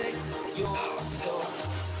protect your soul.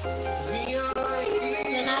 We are here.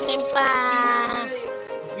 Yan natin pa.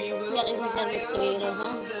 Yan si Atty.Mitsuhiro,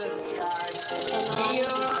 ha?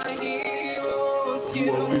 You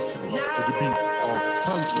are listening to the beat of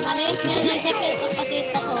country. Maliit na yan sa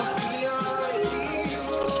pagpakita ko.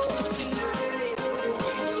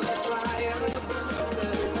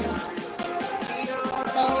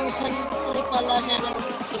 Three pala siya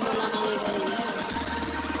nagsimula maligarilyo.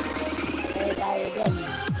 Kaya tayo dyan.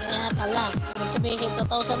 Kaya pala, magsabihin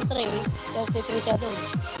 2003, 33 siya dun.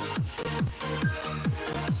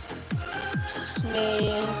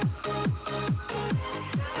 May...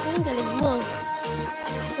 Ang galing mo.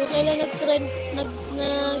 Kung kailan nag-trend,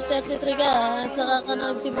 nag-33 ka, saka ka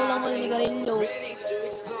nagsimulang maligarilyo.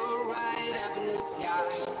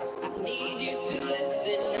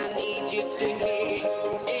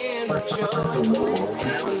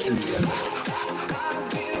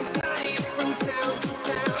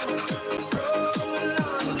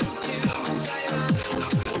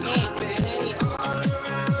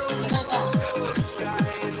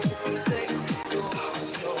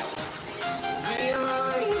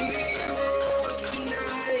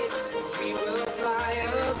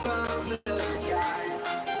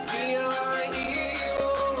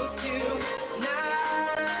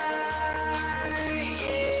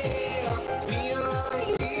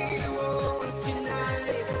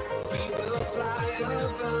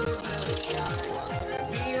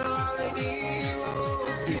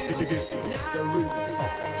 This is the roots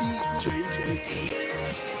of DJ.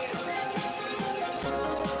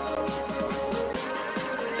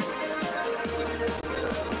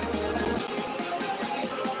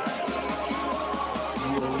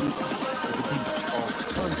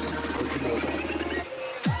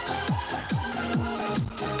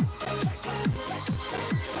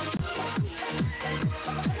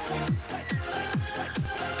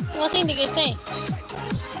 Kasi hindi kita eh.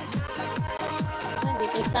 Hindi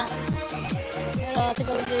kita. Pero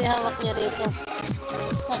siguro yung hawak niya rito.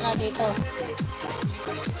 Saka dito.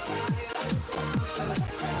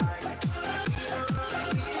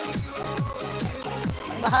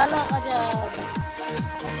 Bahala ka dyan.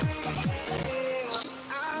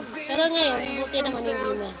 Pero ngayon, buti naman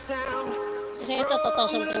hindi na. Kasi ito,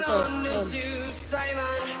 2003 to. Yun.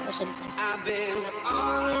 2003.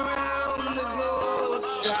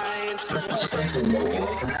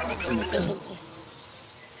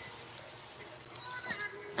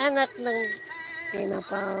 Anak ng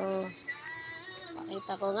pinapaw.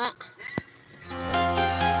 Pakita ko nga.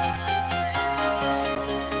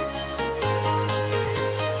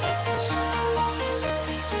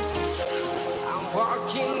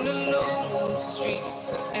 Walking alone, the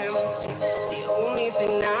streets are empty. The only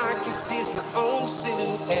thing I can see is my own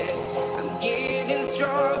silhouette. I'm getting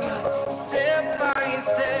stronger, step by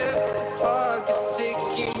step. The clock is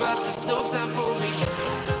ticking, but there's no time for me.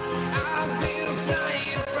 I've been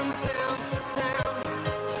flying from town to town,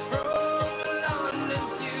 from London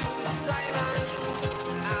to Taiwan.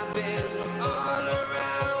 I've been all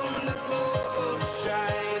around the globe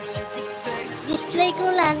trying to protect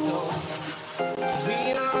yan.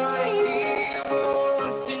 We are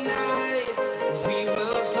heroes tonight. We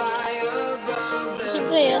will fly above the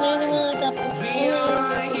Siyempre, ano sky. yung mga tapos? We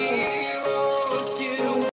are heroes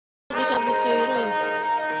tonight. Atty.Mitsuhiro eh.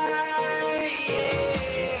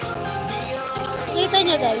 Nakita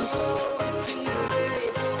niyo guys.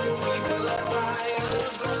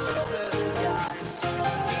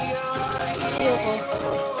 Ayoko.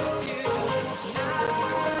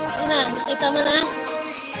 Ano na, nakita mo na?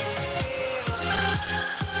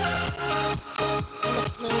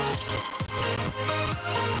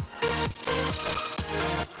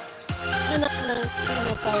 Anak na.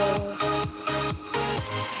 Ano pa?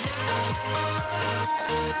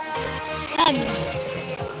 Yan.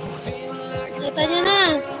 Nakita niyo na.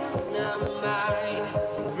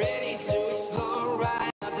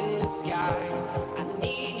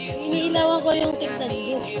 Iniilawan ko yung tignan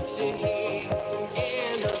ko.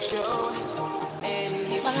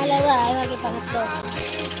 Pangalawa, ay mag-ipangatlo.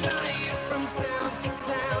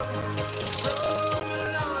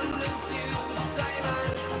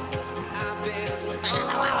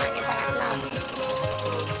 Pangalawa,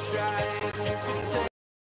 mag-ipangatlo.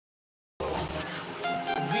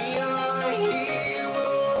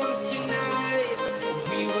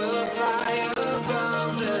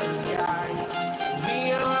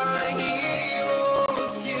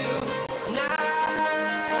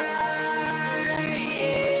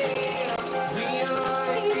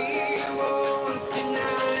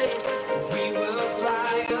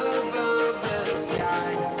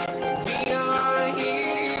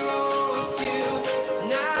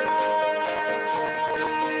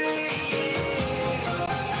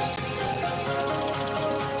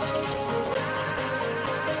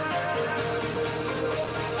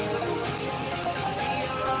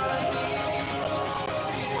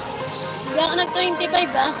 Hindi ako nag-25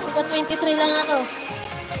 ah. Naka-23 lang ako.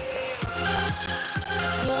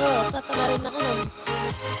 Oo, tatawa rin ako nun.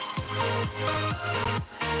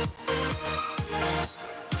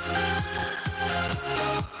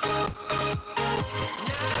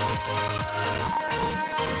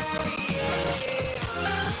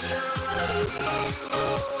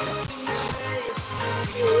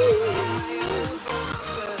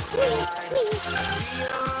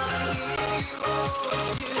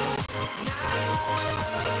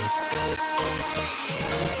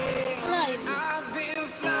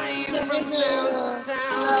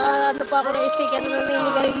 Ano pa ako na-sticker na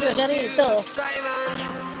niligarilyo siya rito.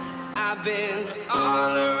 I've been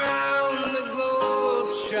all around the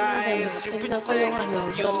globe trying to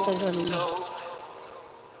protect your soul.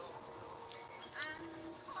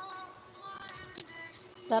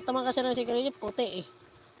 Tatamang kasi ng sigarilyo, puti eh.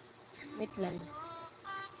 Wait lang.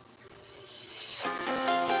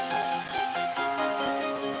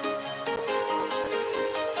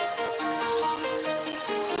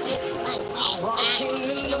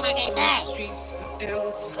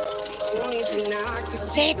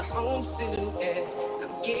 Sit. I'm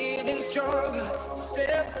getting stronger,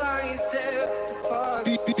 step by step. The clock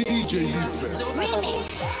is DJ Lisbeth.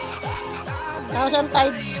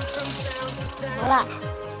 1,500. Wala.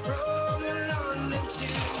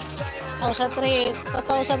 1,300.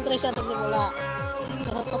 2,300 siya nagsimula.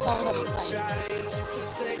 Pero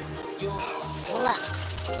 2,500. Wala.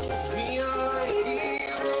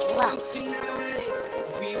 Wala. 2,500.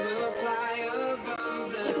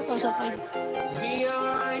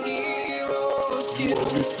 You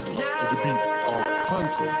are listening to the beat of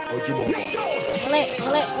Phantom Ojimoto. Uli,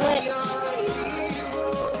 uli, uli.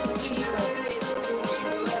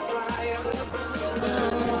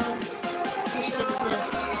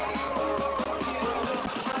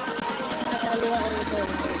 Nakadali ako nito.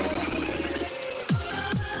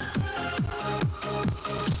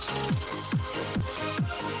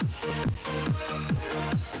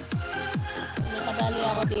 Nakadali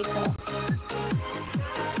ako dito.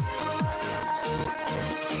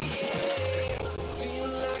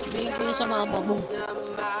 Bigyan ko na sa mama mo.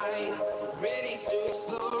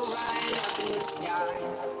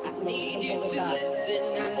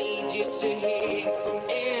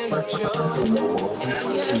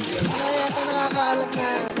 Kaya ito nakakaalam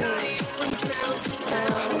na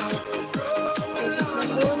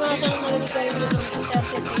nandun na siya mag-repair ng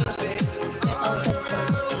 30,000.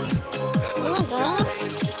 Wala ka?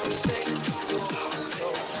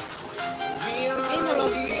 Ay,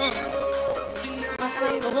 nalog na.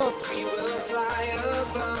 Makarang burot.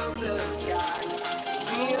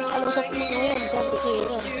 Kalusap mo ngayon, sabi ko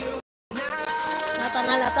yun.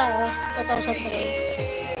 Natangalata, 2,000 pa rin.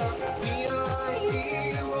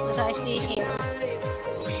 Nasa sticker.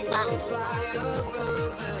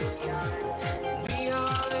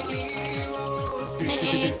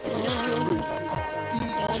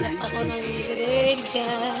 Hanap ako ng igreja.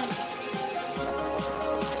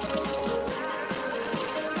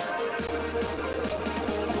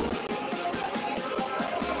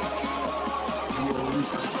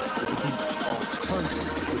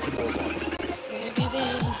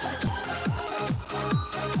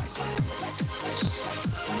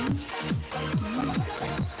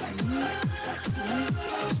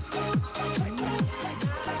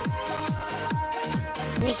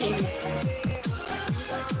 Missing.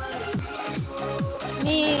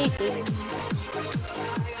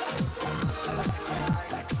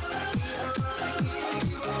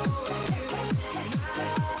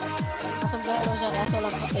 Kasambaro siya kaso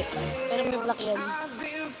lang pati. Pero may black yan. I've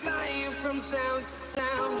been flying from town to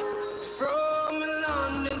town, from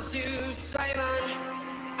London to Taiwan.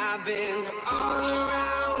 I've been all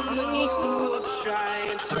around the globe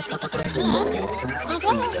trying to protect your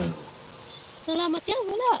system. Salamat yan,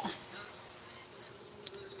 wala.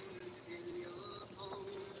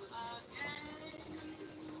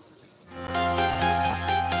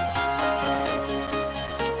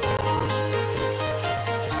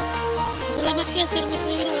 Salamat yan, Sir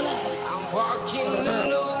Mitsuhiro, wala. I'm walking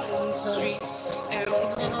alone, streets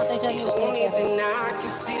empty. Nanatay sa news Only nito. thing I can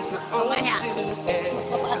see is my own silhouette.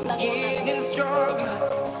 Magpapaas lang muna. Getting stronger,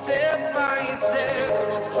 step by step.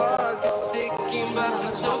 The clock is ticking, but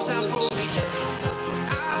there's no time for me.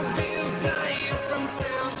 I've been flying from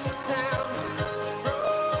town to town,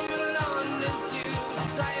 from London to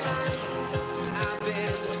Taiwan. I've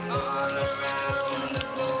been all around the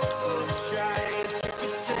globe trying to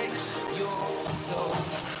protect your soul.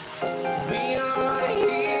 We are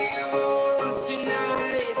heroes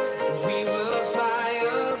tonight. We will fly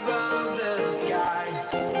above the sky.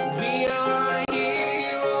 We are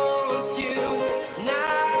heroes tonight.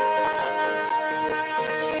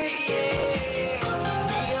 Yeah.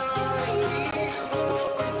 We are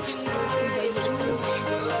heroes tonight. We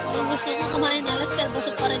will Kung gusto ko kumain alat, pero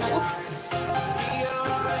busog pa rin ako.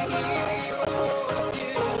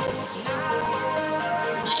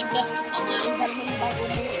 Kumain ka naman bago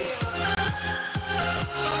mo.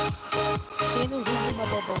 Sino hindi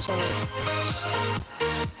mababaw sa wala?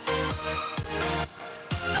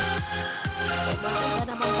 Kumain ka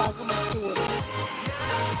naman bago mag-tour.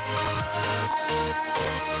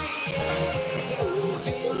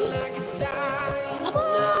 Aba!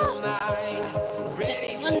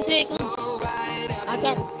 1 seconds.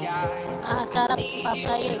 Agad. Sarap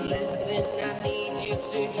patayin. Listen, I need you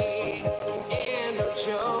to hear and don't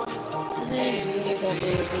show.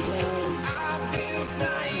 I've been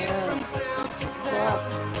flying from town to town,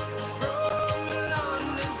 from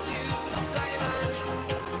London to Taiwan.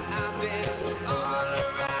 I've been all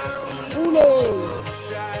around the world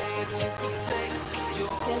trying to protect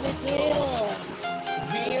your soul.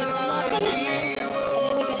 We are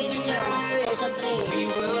heroes tonight. We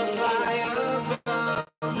will fly above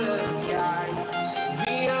the sky.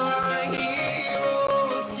 We are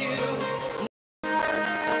heroes tonight.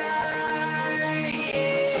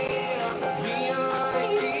 We are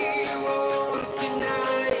heroes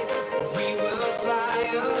tonight. We will fly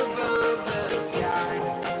above the sky.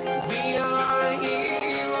 We are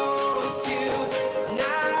heroes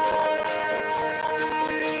tonight.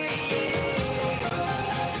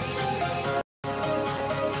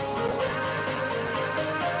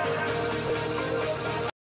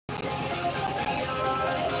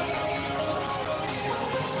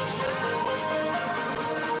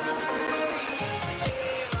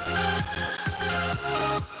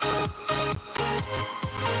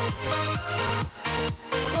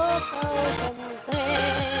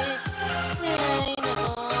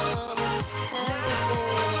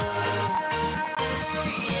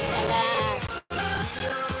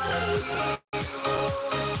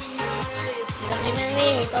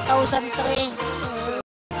 Thousand three.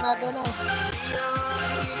 Nato na.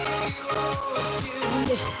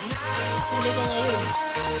 Hindi. Hindi ka ngayon.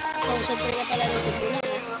 2003 ka pala nito.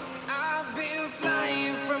 I've been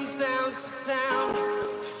flying from town to town,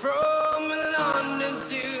 from London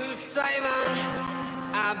to Taiwan.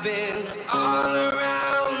 I've been all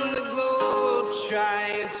around the globe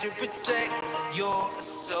trying to protect your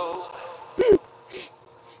soul.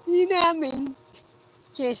 Hindi namin.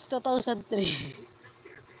 Yes, 2003.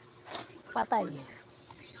 Patay.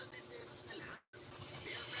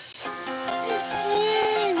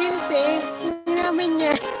 Guilty. Hindi namin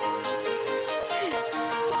niya.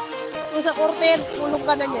 Kung sa korte, tulong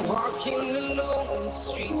ka na niyan.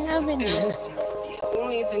 Hindi namin niya.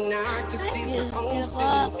 Only thing I can see is my own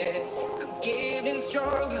silhouette. I'm getting getting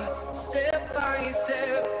stronger, step by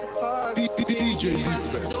step. The clock is ticking, but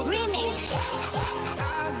there's no Winning!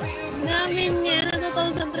 Namin niya na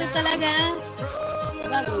 2003 talaga.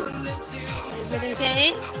 Bago. Nagsaling siya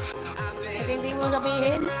eh. At hindi mo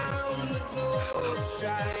sabihin.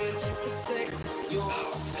 trying to protect your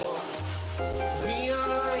soul. We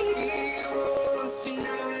are heroes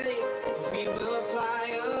tonight. We will fly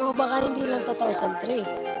O baka hindi lang 2003.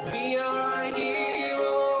 We are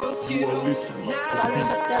heroes You are listening to the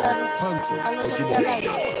Palusot ka lang. Phantom Palusot ka lang.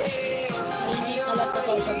 Hindi pala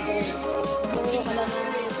 2003. Puro ka lang na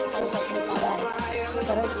 2003 para.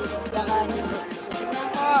 Pero hindi. Baka hindi. Tignan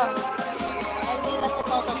ko. Ay, hindi lang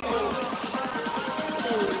 2003.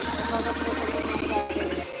 Kasi 2003 sa atin.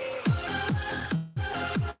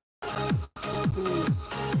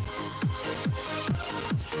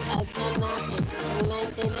 Tignan natin. Ang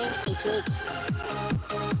 1996.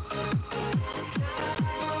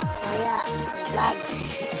 Kaya, vlog.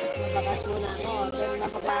 Nabakas muna ako. Pero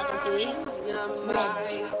napapa ako si Brad.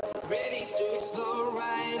 ready to explore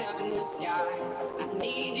right up in the sky. I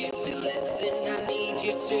need you to listen, I need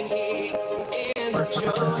you to hear and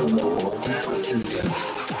enjoy.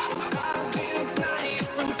 I've been flying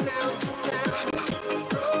from town to town,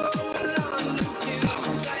 from London to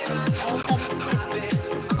Taiwan.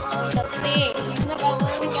 Ang sa 3. Ano ba?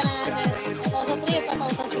 Mami ka na namin. 2003 o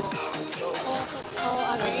 2006? Oo,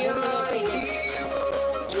 ano?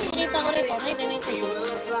 Nakikita ko rito,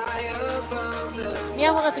 1996. Hindi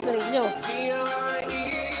ako kasigurilyo.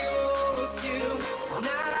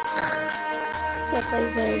 Patay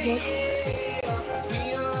burger.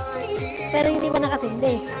 Pero hindi pa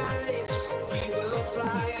nakasindi.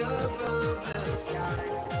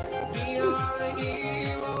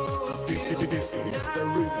 This is the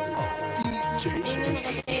remix of DJ Hindi mo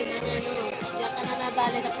na kasi ng ano, diyan ka na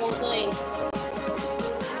nadali sa puso eh.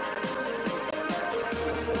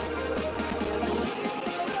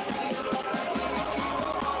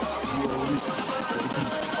 You are listening to the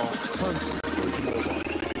beat of Phantom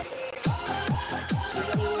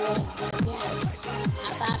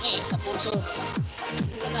Atake sa puso.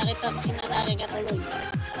 Inatake ka tuloy.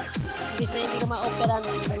 Imbis na hindi ka ma-opera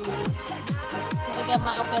hindi ka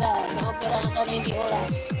ma-opera ka na hindi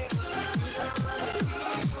oras.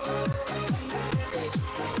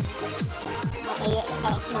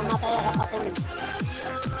 Mamataya ka pa tuloy.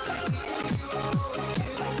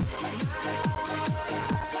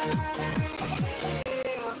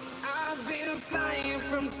 I've been flying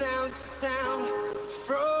from town to town,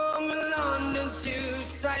 from London to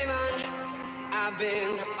Taiwan. I've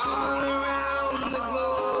been all around the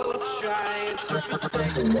globe trying to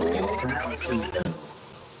protect your soul.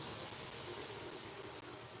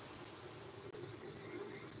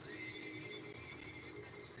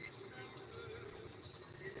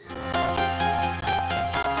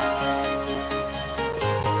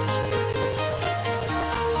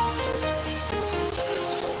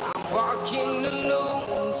 Walking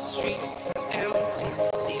alone, the streets are empty.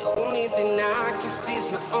 The only thing I can see is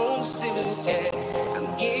my own silhouette.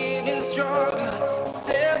 I'm getting stronger,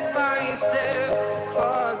 step by step. The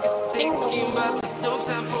clock is ticking, but there's no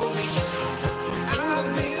time for me.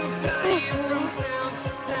 I've been flying from town to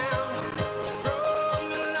town, from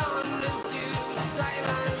London to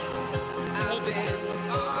Taiwan. I've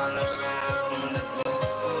been all around the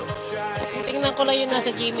globe trying. Tingnan ko lang yung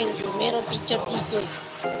nasa Gmail ko. Meron picture.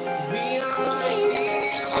 We are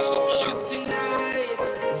heroes tonight.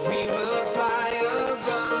 We will fly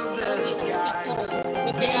above the sky.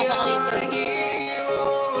 May We pinasa ka are rito.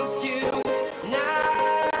 heroes tonight. Yeah.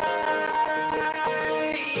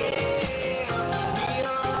 We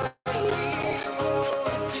are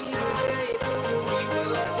heroes tonight. We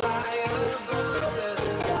will fly above the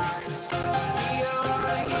sky. We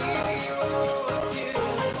are heroes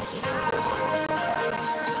tonight.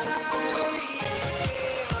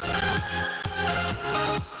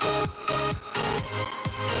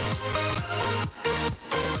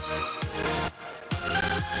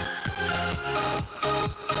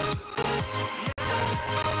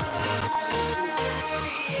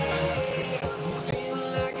 Feel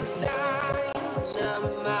like a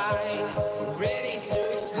dynamite, ready to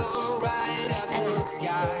explode right up in the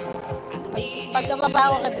sky. I need you Pagka to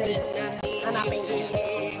mabawa ka listen, din, I need hanapin you ko to yan.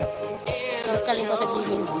 hear Sorkaling ko sa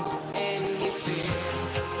Gmail ko. and you feel.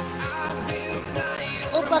 I've been flying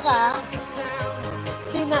O baka, to town,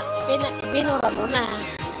 binura mo na.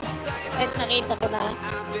 Kahit nakita ko na,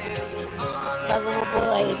 bago mo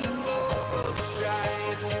buhay.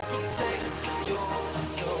 trying to protect your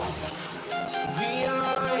soul. We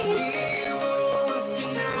are heroes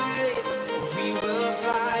tonight. We will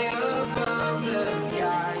fly above the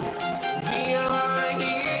sky. We are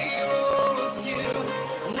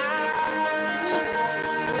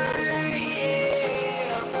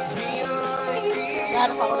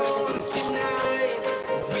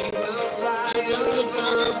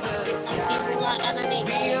ano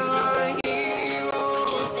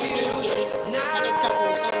na sakit sa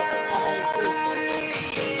puso. Aray ko.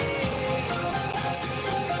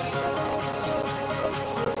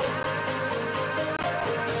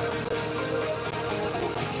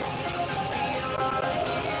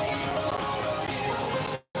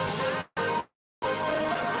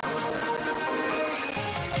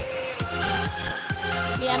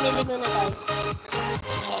 Amili muna tayo.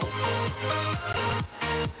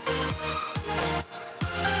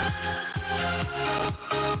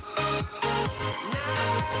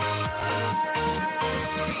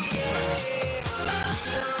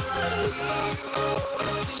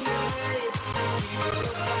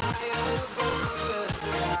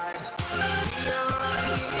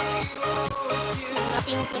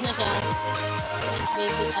 Napin ko na siya.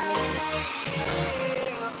 Baby kami.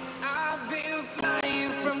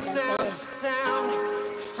 From town to town,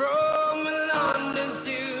 from London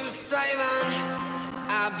to Taiwan,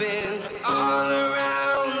 I've been all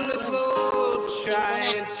around the globe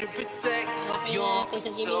trying to protect your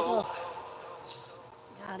soul.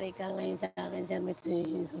 Yari ka ngayon sa akin, Sir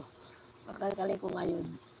Mitsuhiro. Pakalkali ko ngayon.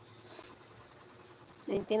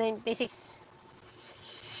 1996.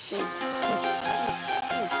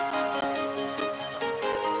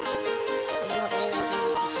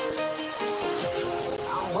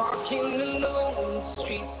 Walking alone, the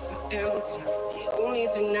streets are empty. The only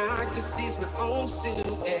thing I can see is my own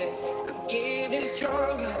silhouette. I'm getting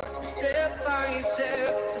stronger, step by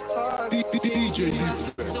step. The clock is ticking,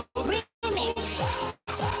 but there's no limit.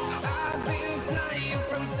 I've been flying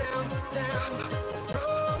from town to town,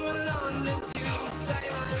 from London to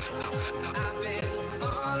Taiwan. I've been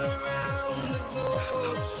all around the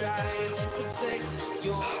globe trying to protect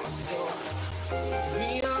your soul.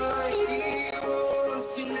 We are heroes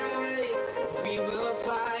tonight. We will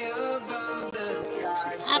fly above the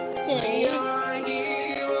sky. We are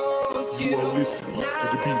heroes tonight. You are listening to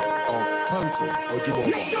the beat of Phantom Oikawa.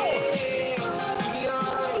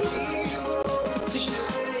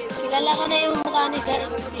 Kilala ko na yung mukha ni Sir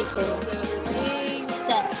Mitsuhiro.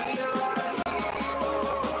 Dikitan.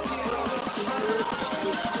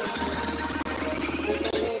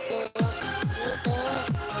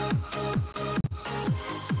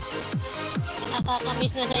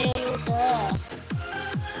 Nakakamiss na sa'yo, Yuta.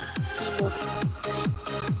 Sino?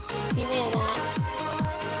 Sino yan, ha?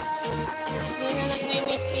 Sino na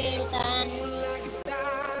nagmimiss kay Yuta?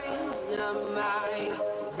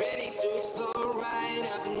 Ready to explore right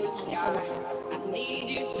up in the sky. I need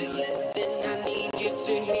you to listen, I need you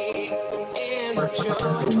to hear and enjoy.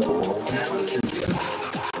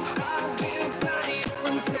 I've been flying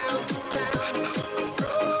from town to town,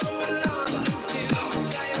 from London to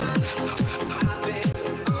Taiwan. I've been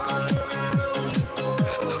all around the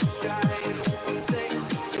globe trying to protect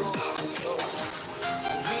your soul.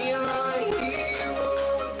 We are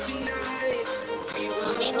heroes tonight. We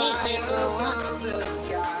will fly above the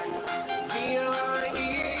sky. We are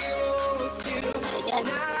heroes tonight.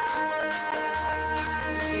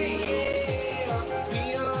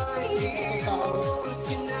 We are heroes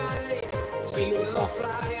tonight. We will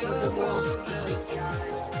fly above the sky.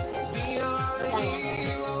 We are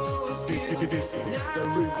heroes tonight. This is the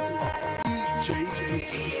lyrics of DJ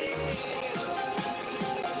Mitsuhiro.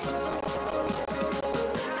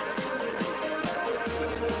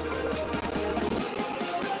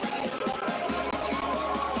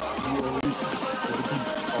 You are listening to the beat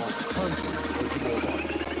of Phantom Oikawa.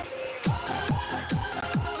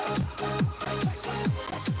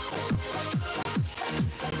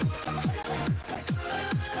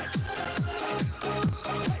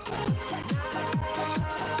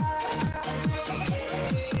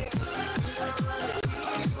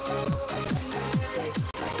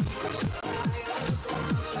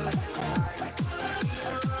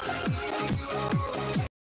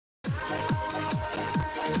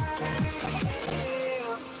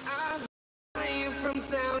 From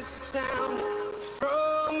town to town,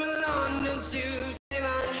 from London to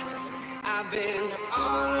Taiwan, I've been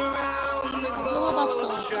all around the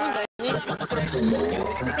globe trying to protect your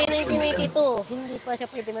soul. 1992, hindi pa siya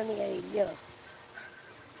pwede mamigay.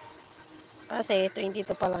 Kasi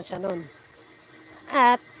 22 pa lang siya nun.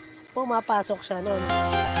 At pumapasok siya nun.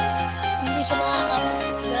 Hindi siya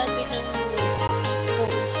makaka-graduate ng school.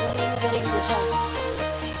 Pero magaling ko siya.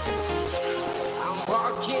 I'm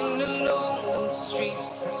walking alone, the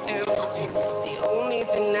streets are empty. The only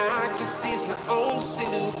thing I can see is my own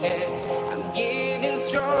silhouette. I'm getting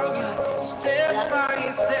stronger, step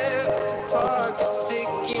by step. The clock is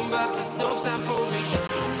ticking, but there's no time for me.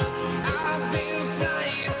 I've been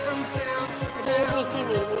flying from town to town,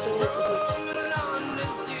 from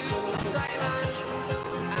London to Taiwan.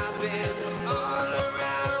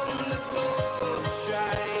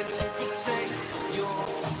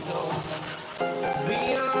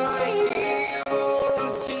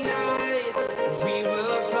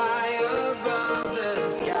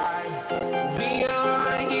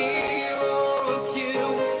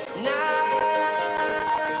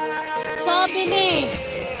 Pabili!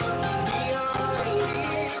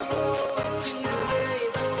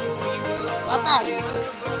 Patay.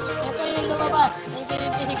 Ito yung lumabas.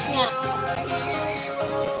 1996 nga.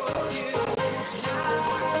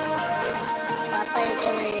 Patay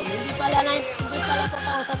ito eh. Hindi pala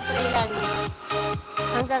 2003 lang.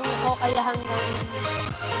 Hanggang ako kaya hanggang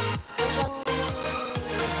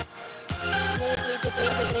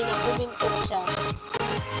 2023 na kumintong siya.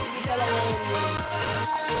 Hindi pala ngayon yun.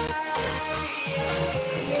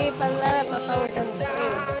 Hindi pala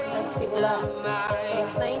 2003. Nagsimula.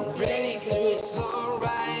 1996.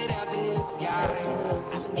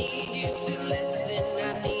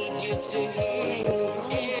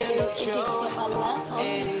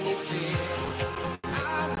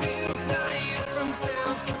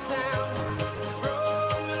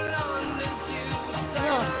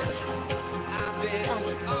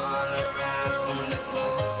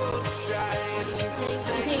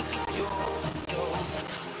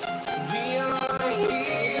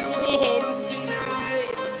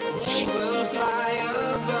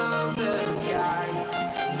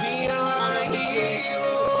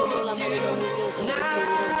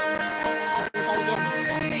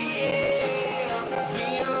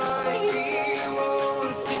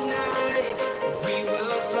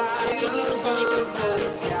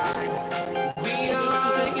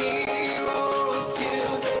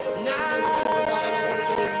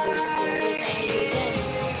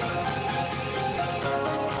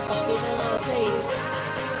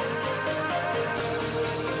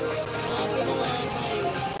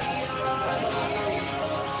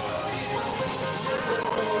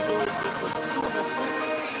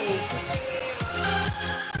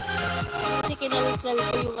 Kinalsal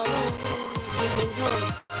ko yung email doon.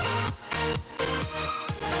 Ayun.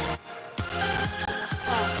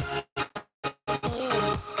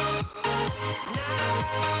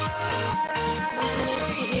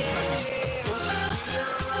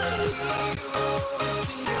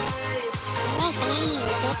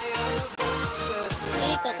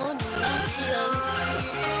 Late ako.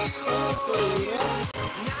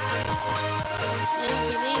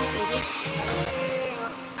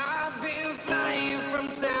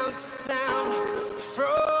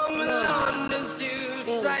 From London to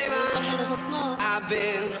Taiwan, I've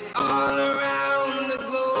been all around the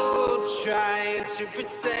globe trying to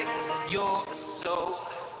protect your soul.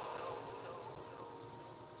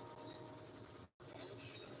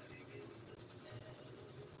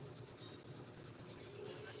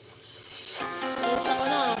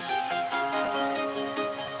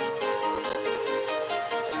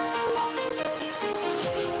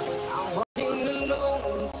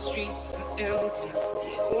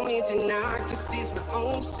 The only thing I can see is my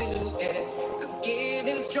own silhouette. I'm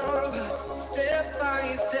getting stronger, step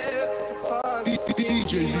by step. The clock is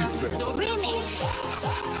ticking, but there's no time.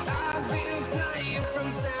 I've been flying from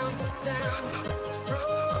town to town,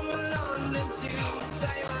 from London to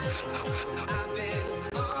Taiwan. I've been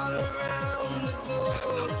all around the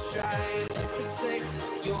globe trying to protect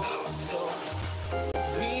your soul.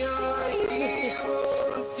 We are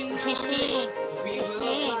heroes tonight. We will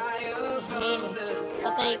fly above the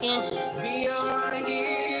sky. We are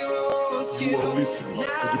heroes You are listening to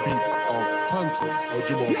the beat of Phantom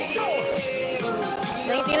Ojimoto.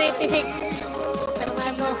 1996.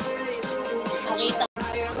 Fernando. Nakita.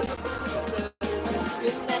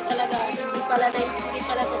 Yun na talaga. Hindi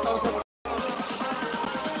pala 2000.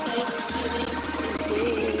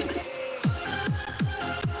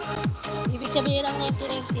 Ibig sabihin lang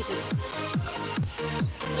 1996.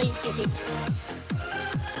 26.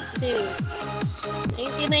 Kasi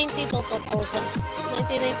 1992 to 2000.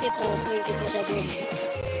 1992, 22 siya din.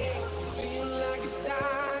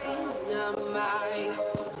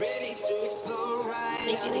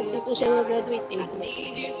 Nakikinig ko siya mag-graduate eh.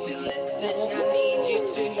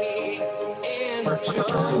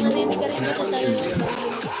 Naninig ka rin ako sa university.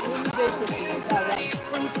 Ano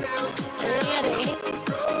nangyari eh?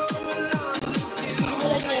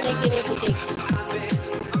 Wala niya nakikinig.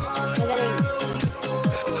 Magaling.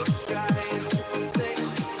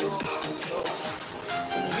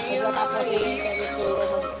 Tapos eh,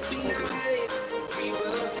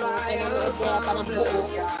 pinanood niya pa ng buo.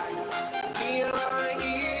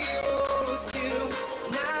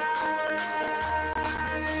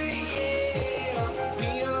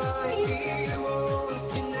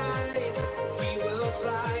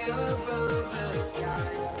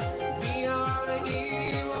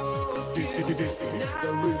 This is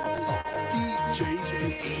the remix of DJ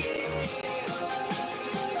Business.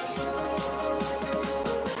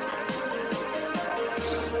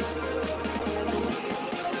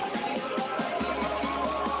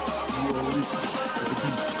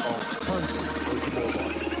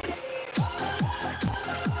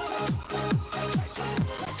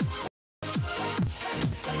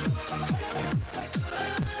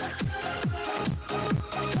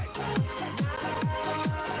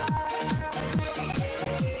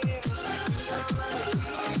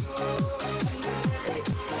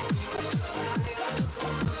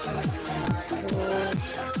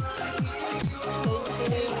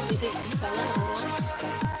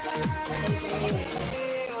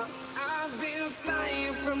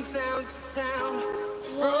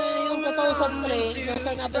 Yung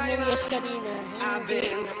 2003, nasa nabi mong yes kanina.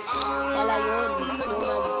 Wala yun.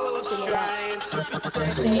 Yung nagsimula.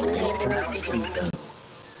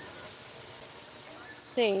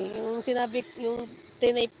 Kasi, yung sinabi, yung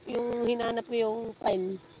hinanap ko yung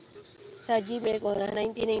file sa Gmail ko na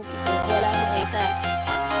 1994, wala makita.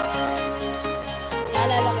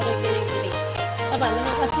 Naalala ko 1996. Aba,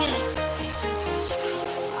 lumakas niya eh.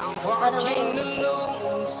 Parang ngayon.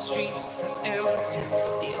 Streets empty.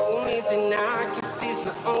 The only thing I can see is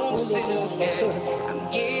my own silhouette. I'm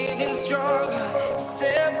getting stronger,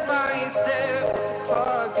 step by step. The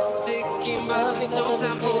clock is ticking, but there's no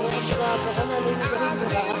time for me. I've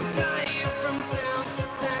been flying from town to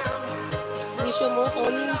town, from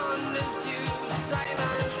London to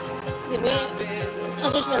Taiwan.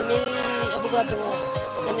 Ang social, may abogado nga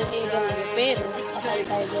naninigang nyo, pero patay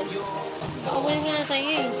tayo dyan. Awal nga tayo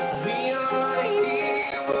eh. We are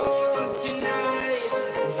heroes tonight.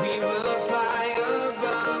 We will fly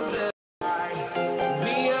above the sky.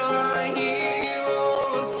 We are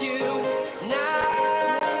heroes tonight. Sakit naman.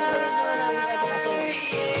 I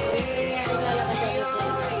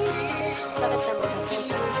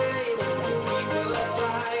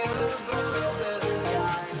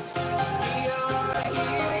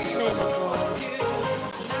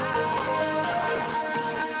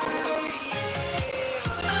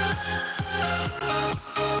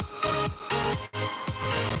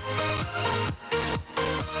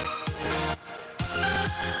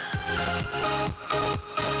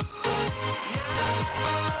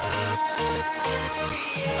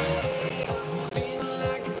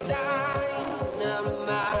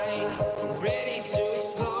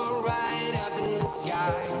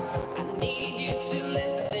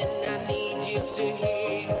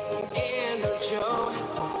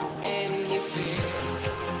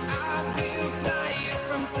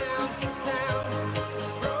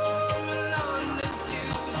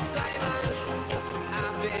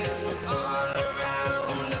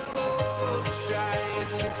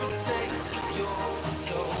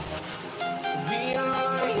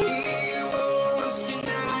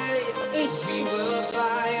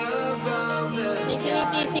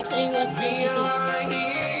was 26.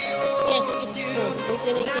 Yes, it's true.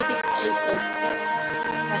 1996 I stopped.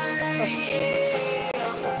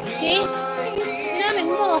 See? Namin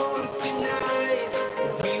mo. Buti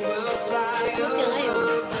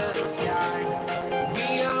ngayon.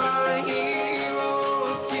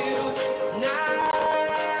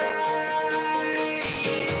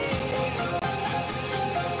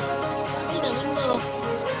 Buti namin mo.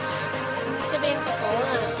 Sabihin totoo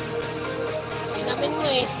nga. Buti namin mo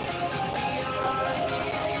eh.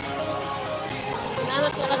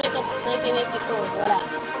 Nanap ko kasi ito, 1992, wala.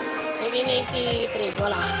 1983,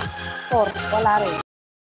 wala. 4, wala rin.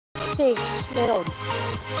 6, meron.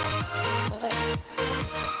 Okay.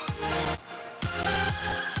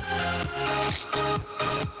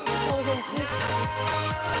 Okay.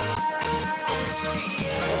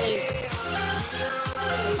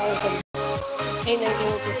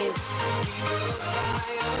 1986.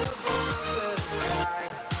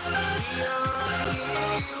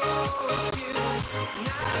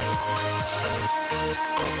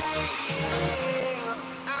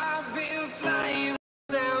 I've been flying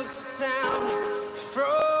town to town,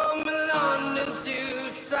 from London to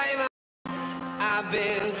Taiwan. I've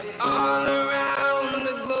been all around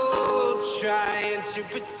the globe trying to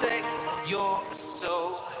protect your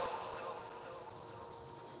soul.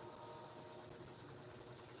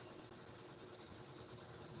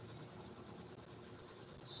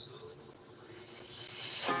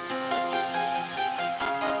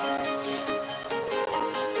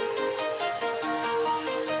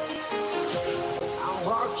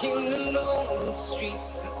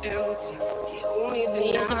 Streets are empty. The only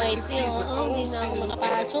thing I can see is my own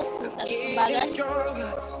silhouette. I'm getting stronger,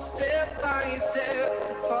 step by step.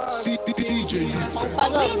 The clock is ticking.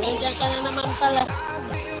 Pagod, nandiyan ka na naman pala. I've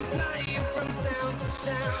been flying from town to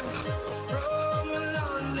town, from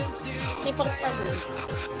London to Taiwan.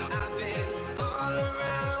 I've been all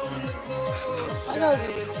around the globe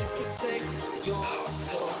trying to protect your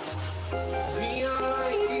soul. We are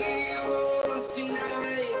heroes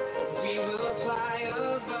tonight. We will fly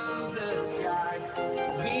above the sky.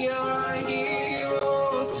 We are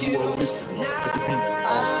heroes tonight. We are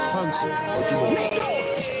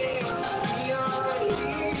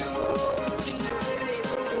heroes tonight.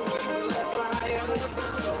 We will fly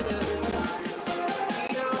above the sky.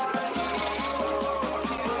 We are heroes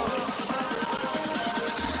tonight.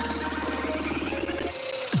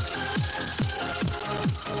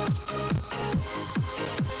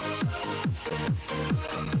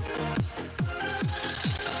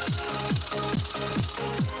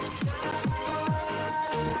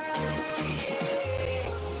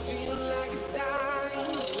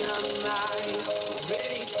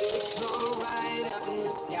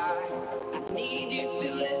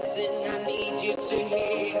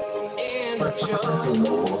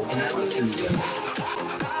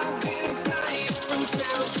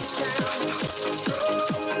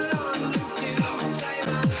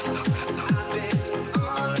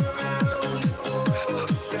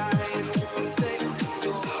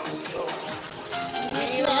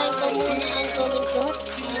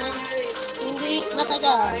 Hindi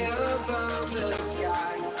matagal.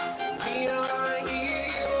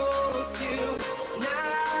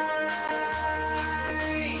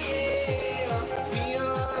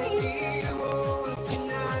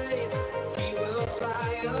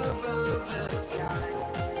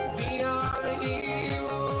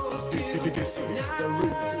 This is the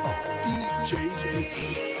remix of DJ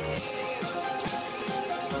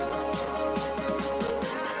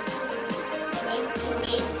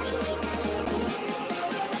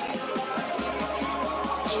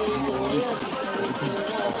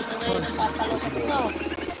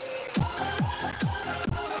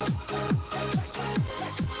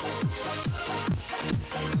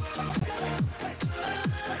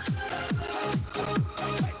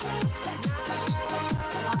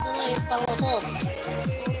Pangusok.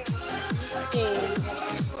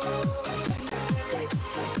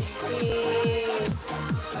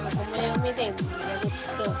 Mayami din.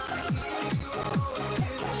 Dito.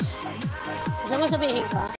 Gusto mo sabihin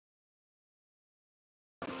ka?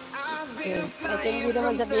 Ito hindi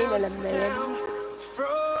naman sabihin, alam na yan.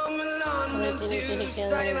 Ano tinitinig siya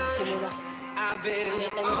na nagsimula.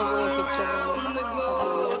 Nakita mo siguro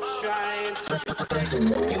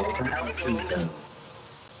yung picture mo.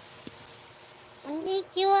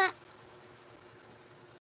 Konnichiwa.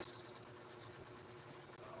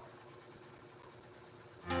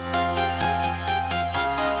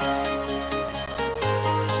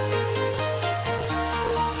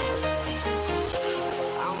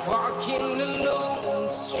 I'm walking alone,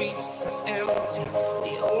 the streets are empty.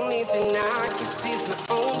 The only thing I can see is my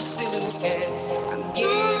own silhouette. I'm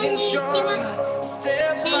getting stronger,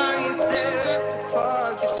 step by step. The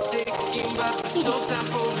clock is ticking, but there's no time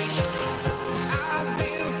for me.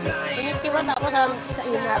 Konnichiwa tapos sa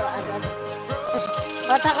inara agad.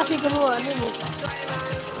 Bata kasi gumawa nun eh.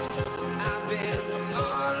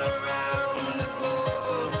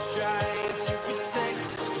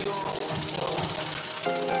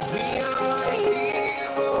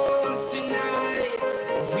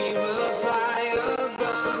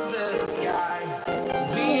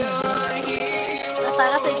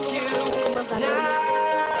 Nataka sa inyo kumanta nun.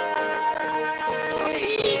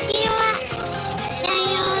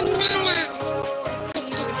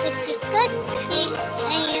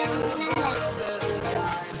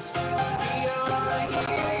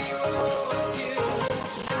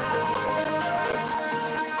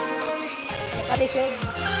 Patisyon.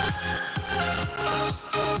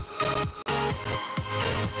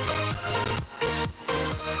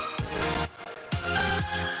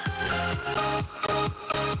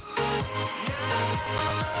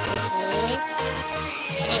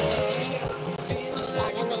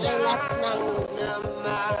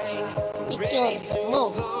 Picture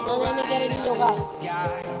mo. Nananigarilyo ka.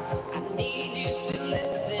 I need you to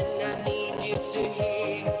listen, I need you to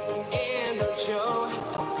hear, and don't show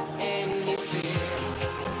any fear.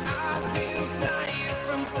 I've been flying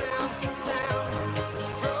from town to town,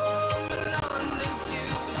 from London to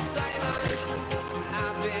Taiwan.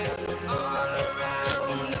 I've been all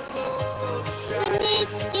around the globe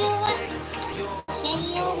trying to protect your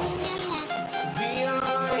soul. We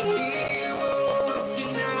are heroes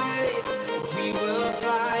tonight. We will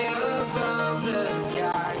fly above the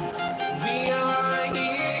sky. We are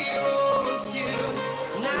heroes tonight.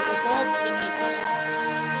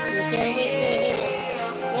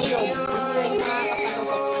 Ngayon, buhay na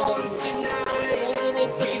kapatid sa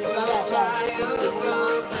pinipitis baga siya.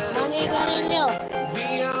 Nangigarilyo. We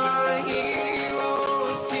are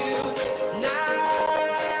heroes tonight.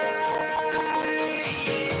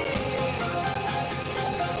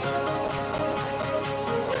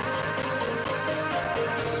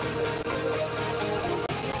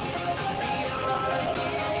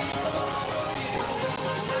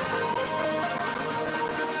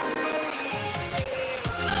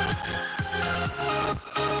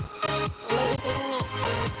 Walang itim nga.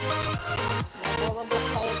 Nagmamablock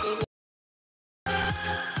tayo TV.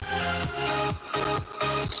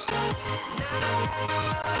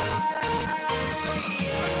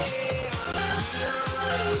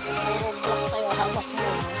 Nagmamablock tayo, hawak mo.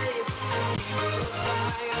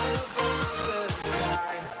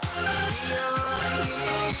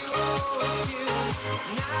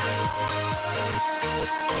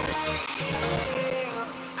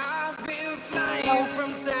 I've been flying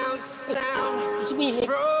from town to town, Isbili.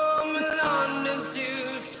 from London to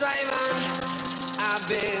I've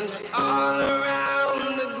been all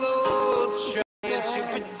around the globe trying to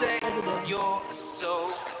protect your soul.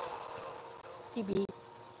 Si B.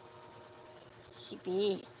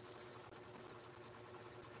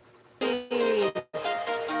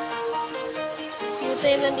 Yung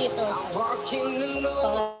tayo nandito.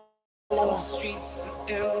 Pangalawa. Streets are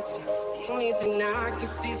empty. The only thing I can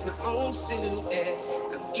see is my own silhouette.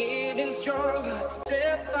 I'm getting stronger,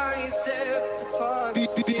 step by step. The clock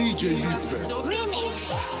is ticking, but there's no time.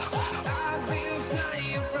 I've been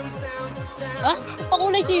flying from town to town. Ah?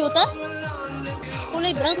 Pakulay si Yuta?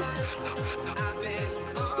 Kulay brown?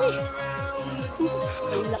 Uy!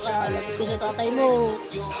 Ay, nakalapit ko sa tatay mo.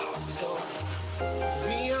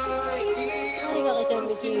 Ay, nga kay Sir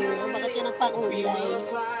Mitsuhiro. Bakit ka nagpakulay?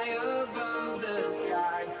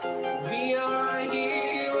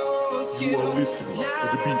 You are listening to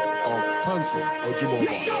the beat of Phantom Ojimoba.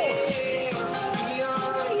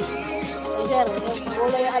 Ay, sir,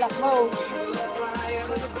 pakulay ang anak mo.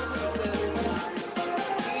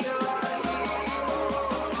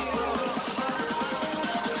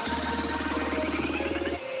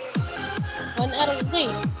 One hour ito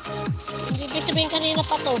eh. Hindi ibig sabihin kanina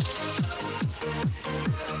pa to.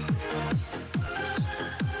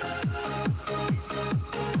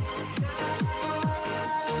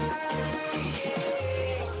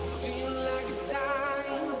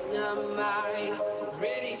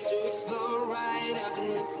 Ready to explore right up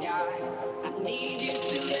in the sky. I need you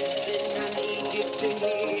to listen, I need you to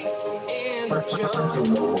hear and enjoy.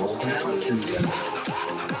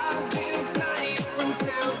 I've been flying from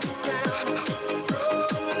town to town,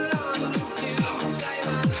 from London to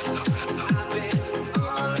Taiwan. I've been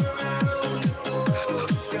all around the globe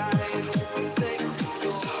trying to protect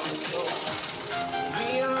your soul.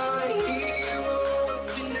 We are heroes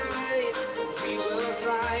tonight. We will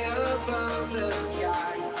fly above the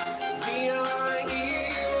sky. We are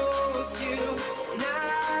heroes tonight.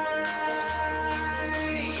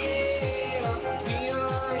 Yeah. We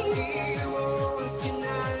are heroes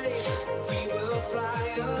tonight. We will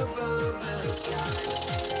fly above the sky.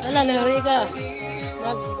 Wala, nahari ka.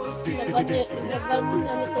 Nagban,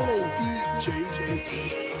 ano tuloy.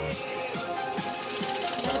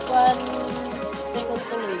 Nagban, second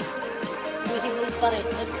tuloy. Visible pa rin.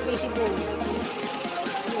 Visible.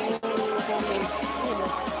 Yung comment. Ano?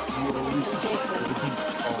 You are listening to the beat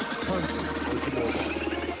of Phantom Ojimoba.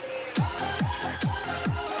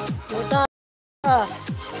 Yuta!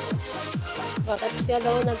 Bakit ka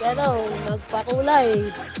daw nagpakulay?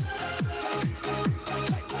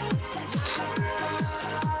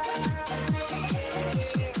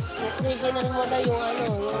 Original mo daw yung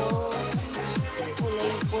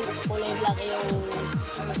kulay black yung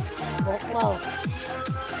buhok mo.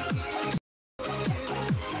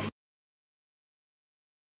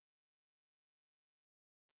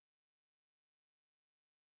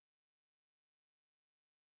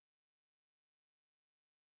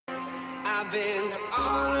 I've been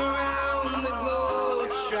all around the globe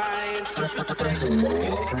trying to protect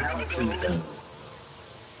your soul.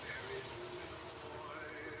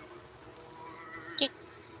 Kick.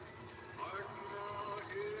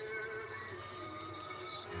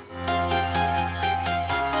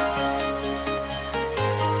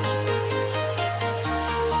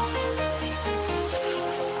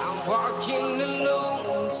 I'm walking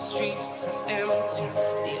alone, the streets are empty.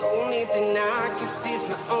 The only thing I can see is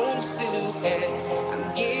my own silhouette.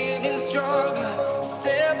 I'm getting stronger,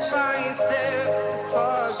 step by step. The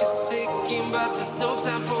clock is ticking, but there's no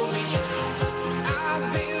time for me.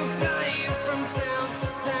 I've been flying from town to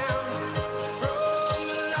town, from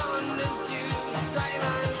London to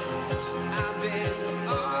Taiwan. I've been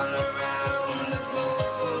all around the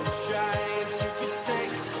globe trying to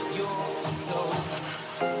protect your soul.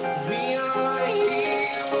 We are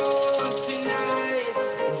heroes tonight.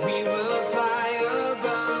 We will fly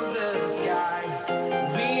above the sky.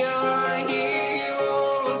 We are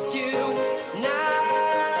heroes tonight.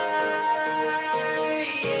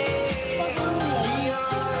 Yeah. We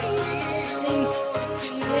are heroes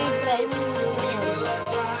tonight.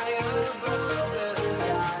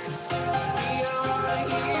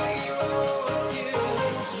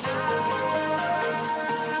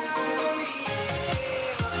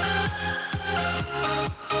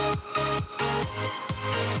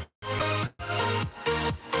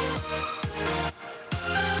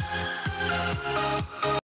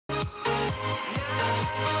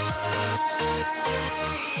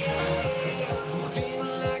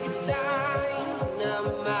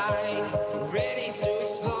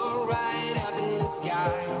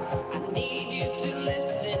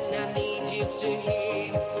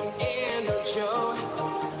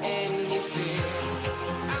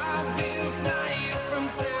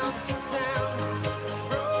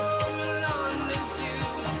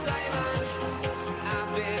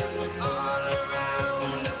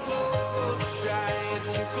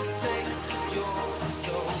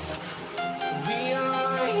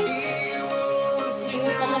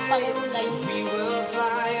 mapakulay. We will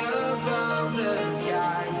fly above the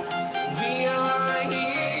sky. We are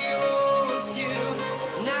heroes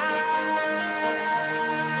tonight.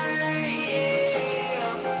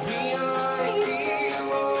 Yeah. We are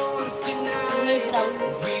heroes tonight.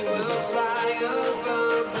 We will fly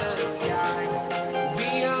above the sky.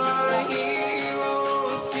 We are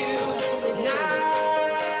heroes tonight.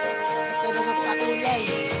 Kaya mapakulay.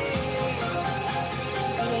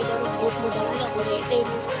 Kulay daw, buhok mo daw lang, kulay itim.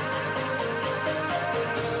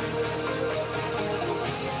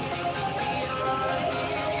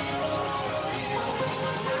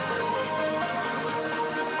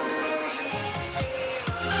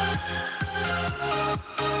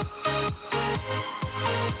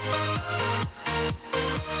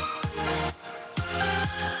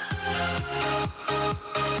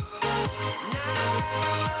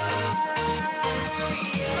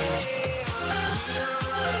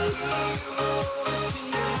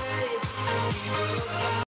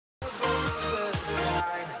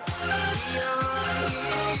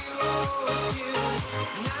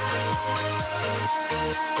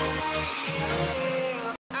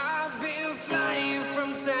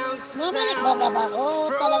 Nagbababa ko,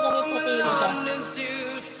 talaga may puti na siya.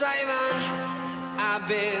 I've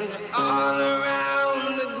been all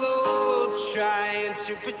around the globe trying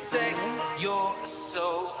to protect your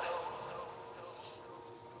soul.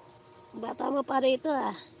 Bata mo pa rito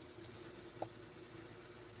ah.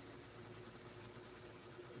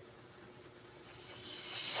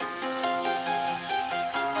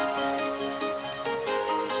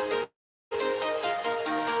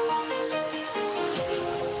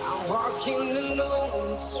 Walking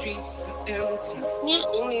alone, the streets are empty. The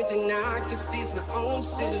only thing I can see is my own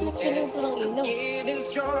silhouette. Getting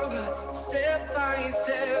stronger, step by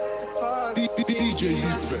step. The clock is ticking,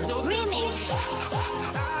 but there's no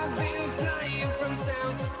time. I've been flying from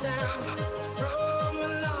town to town, from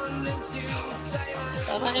London to Taiwan.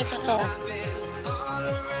 I've been all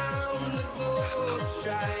around the globe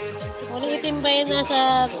trying to protect. Ulitin ba yun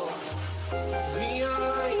nasa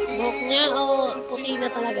buhok niya o puti na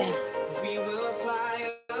talaga? We will fly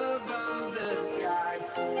above the sky.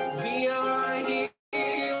 We are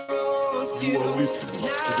heroes You are listening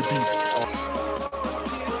to the beat of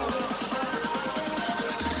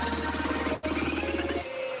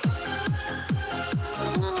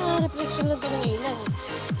Reflection lang ito ng ilang.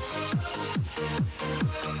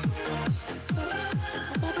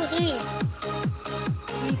 Tapos eh.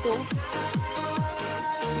 Dito.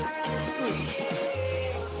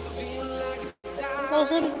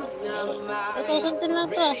 $2,010 lang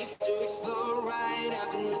to.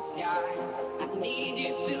 I need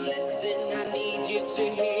you to listen, I need you to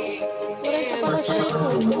hear. Ito pala siya ito.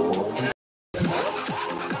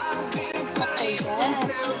 Patay ka.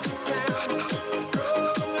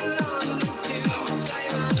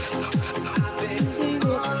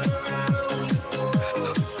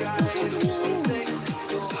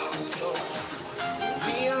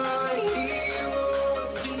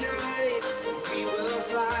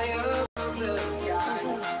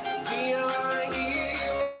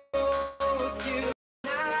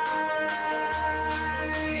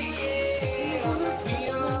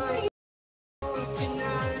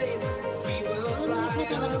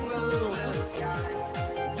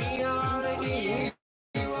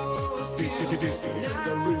 This is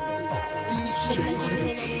the roots of DJ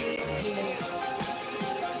Mitsuhiro.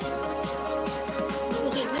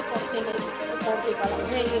 Posible, 40 pa lang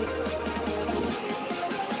siya eh.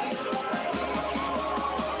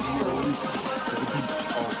 You are listening to the beat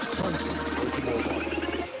of Country Oikawa.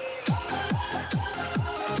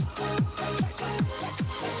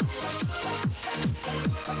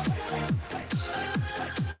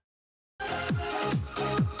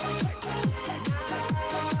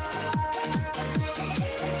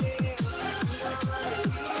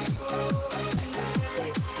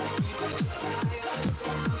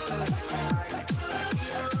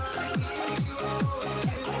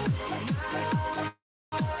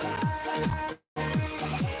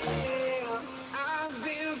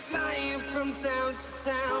 Town to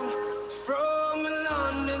town, from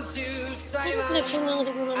London to Taiwan.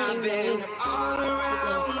 I've been all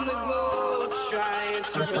around the globe trying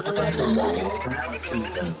to protect you.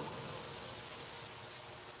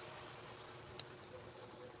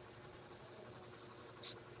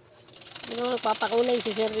 Ano, nagpapakulay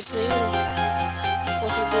si Sir Rick na yun.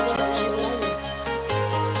 Posible naman ano lang.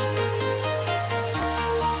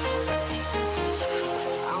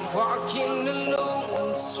 I'm walking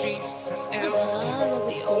alone, the streets are empty.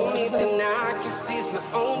 The only thing I can see is my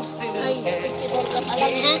own silhouette.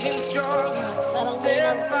 Getting stronger,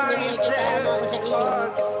 step by step. The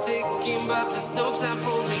clock is there's no time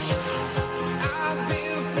for me. I've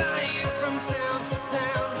been flying from town to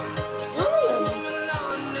town, from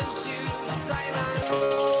London to Thailand.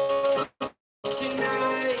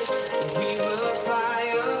 Tonight we will fly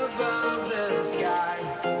above the sky.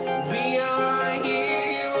 We are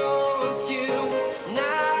heroes tonight.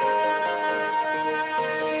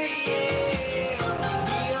 Yeah.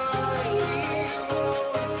 We are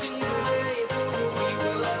heroes tonight. We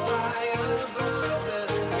will fly above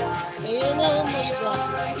the sky. Ayun na, oh my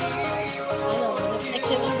God. Ano,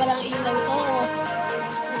 reflection ng balang ilaw ito.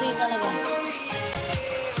 Hindi talaga.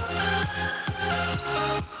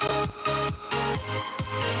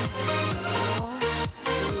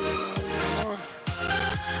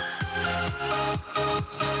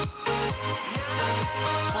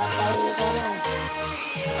 Patay ka na.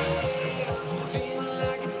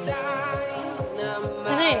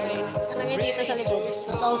 Kasi, nalagay dito sa likod,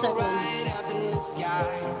 2,000 yun.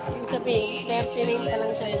 Yung sabihin, 30 rin ka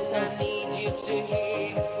lang sa ito.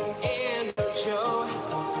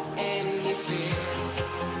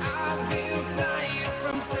 I've been flying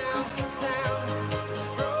from town to town,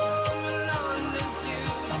 from London to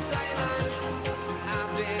Thailand.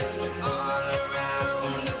 I've been all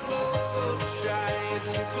around the globe trying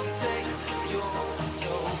to protect your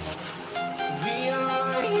soul. We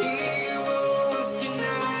are heroes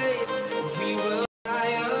tonight. We will fly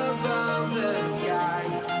above the sky.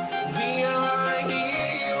 We are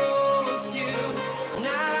heroes tonight.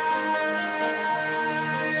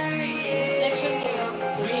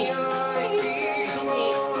 Yeah. We are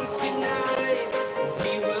heroes tonight.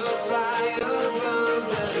 We will fly above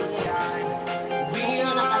the sky. We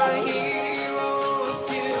are heroes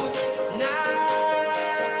tonight.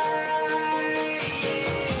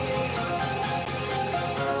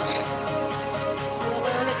 Ano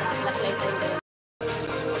na ulit, flashlight on din.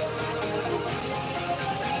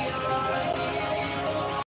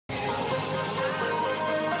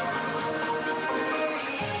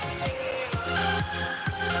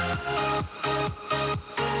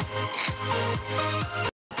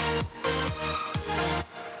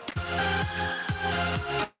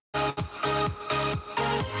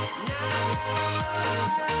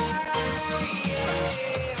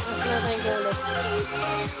 Mas natin ko ulit.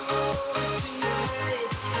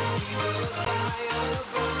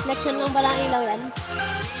 Reflection ng balang ilaw yan.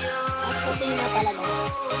 At puti na talaga.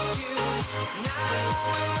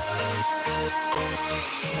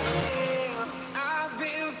 I've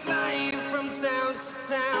been flying from town to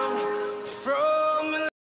town, from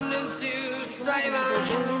London to Taiwan.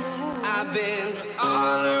 I've been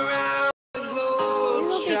all around the globe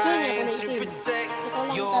trying to protect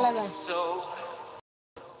your soul.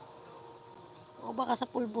 O baka sa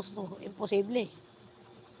pulbos to, imposible.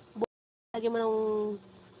 Lagi mo ng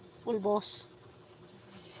pulbos.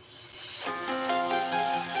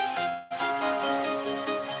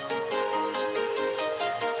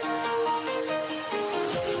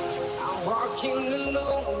 I'm walking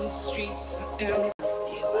alone the streets of LA.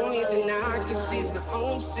 The only thing I can see is my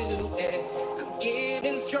own silhouette. I'm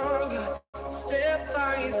getting stronger, step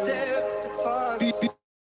by step. The clock is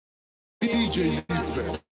DJ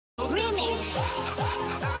Lisbeth.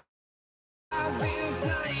 I've been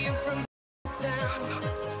flying from town,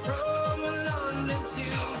 from London to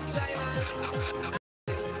Thailand.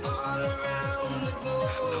 All around the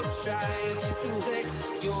globe trying to protect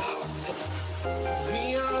your soul.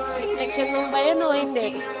 We are Reflection ng ba yun o hindi?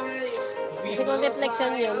 tonight. Kasi kung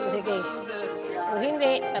reflection yun, sige. Kung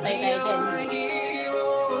hindi, patay tayo dyan.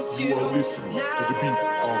 Heroes You are listening to the beat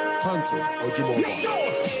of Phantom Ojimoba. We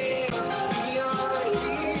are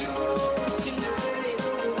heroes tonight.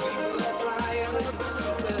 We will fly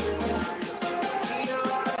above the sky. We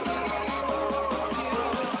are heroes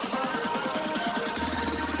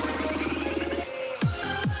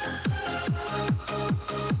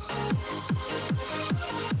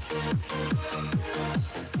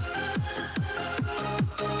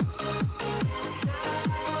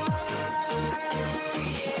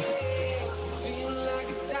feel like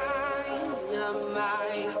a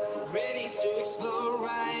dynamite, ready to explode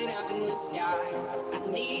right up in the sky.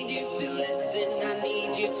 I need you to listen, I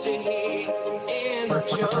need you to hear and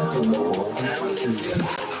enjoy.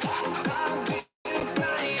 I've been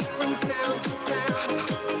flying from town to town,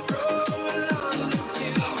 from London to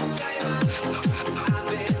Taiwan. I've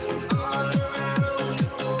been all around the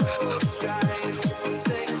globe trying to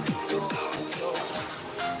protect your soul.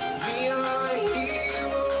 We are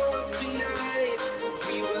heroes tonight.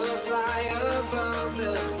 We will fly above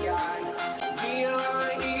the sky. We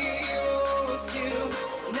are heroes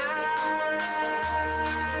tonight.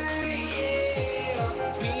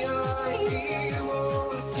 Yeah. We are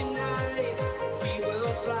heroes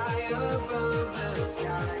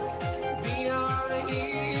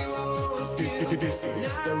This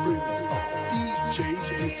is the remix of DJ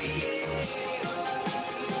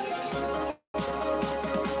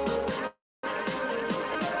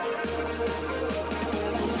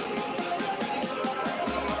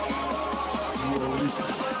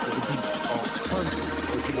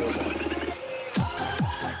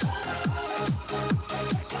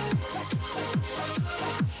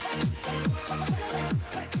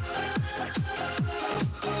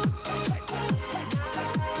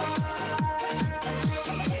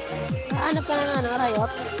Hanap ka ng ano,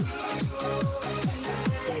 Riot?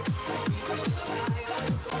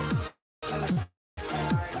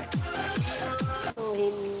 Oh,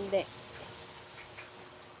 hindi.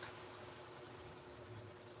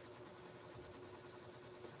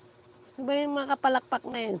 Ano ba yung mga kapalakpak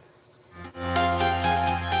na yun?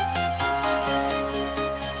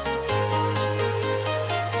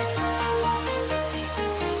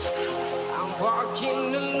 I'm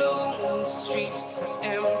walking alone, the streets are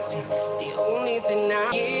empty. The only thing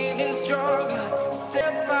I'm getting stronger,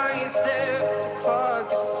 step by step. The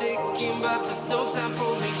clock is ticking, but there's no time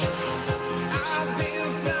for me. I've been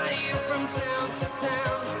flying from town to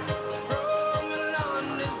town, from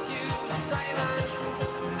London to Taiwan.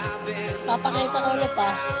 I've been Papakita ko ulit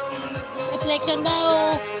Reflection ba o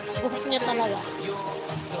buhok niya talaga?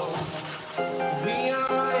 We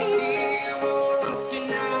are heroes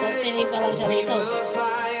tonight. Tingin pa lang siya We rito. will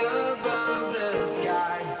fly above the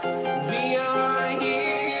sky. We are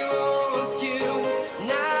heroes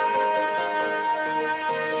tonight.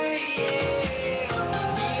 Yeah.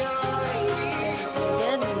 We are heroes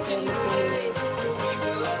Yan, tonight. We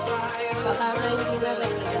will fly baka nga hindi na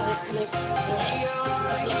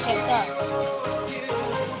reflection ka.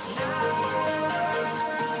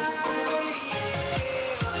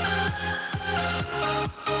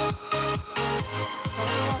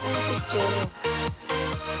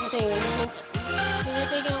 Kasi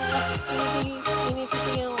tinitigan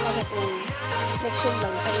ko kasi kung reflection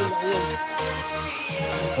lang sa ila yun.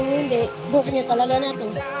 Kung hindi, book niya talaga natin.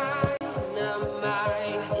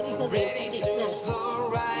 Hindi ko din, hindi na.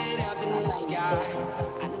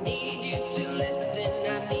 I need you to listen,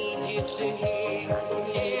 I need you to hear,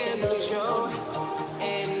 and show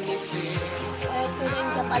any fear. Kaya tingin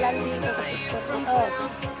ka pa lang dito sa picture na to.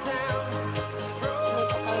 Hindi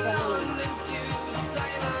ka tao sa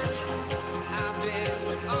ngayon. I've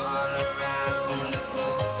been all around the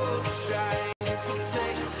globe trying to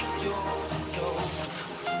protect your soul.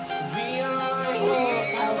 We are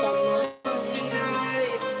heroes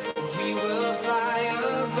tonight. We will fly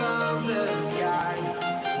above the sky.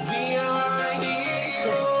 We are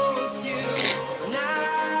heroes tonight.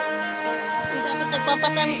 Hindi dapat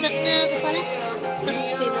nagpapatamsak na ako pala. We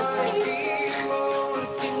are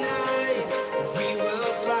heroes tonight. We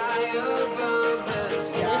will fly above the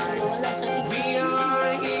sky. Wala sa We picture.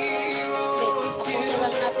 are heroes Tapusin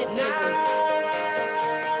lang natin dito. tonight.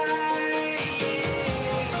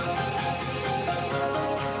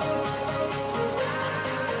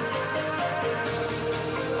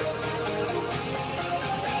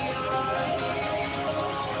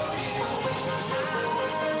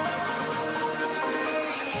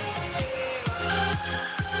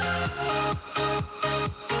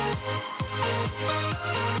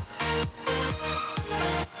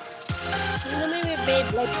 Hindi naman may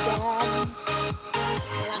Beyblade yan.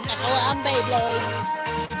 Walang kakawa ang Beyblade.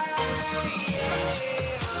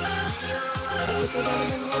 Ito na naman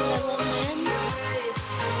yung laro na yan.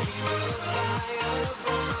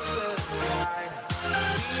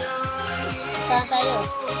 Saan tayo?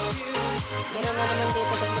 Meron na naman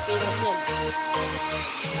dito sa Pilipinas yan.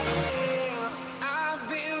 I've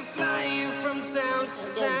been flying from town to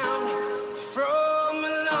town, from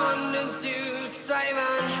London to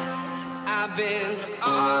Taiwan. I've been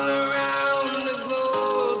all around the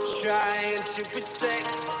globe trying to protect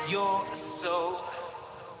your soul.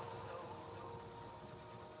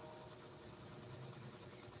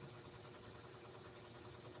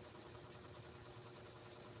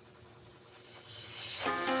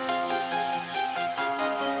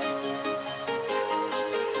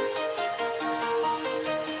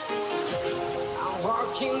 I'm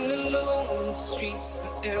walking alone, the streets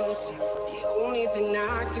are empty. The only thing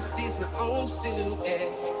I can see is my own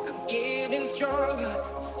silhouette. I'm getting stronger,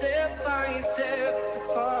 step by step. The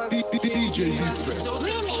clock is ticking, but there's no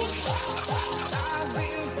time. I've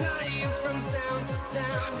been flying from town to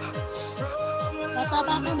town, from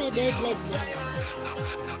Tatapa ko may Beyblade na.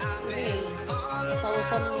 Kasi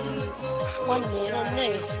 1,001 meron na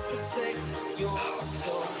eh. protect your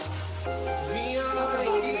soul. We are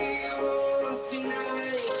heroes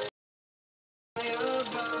tonight.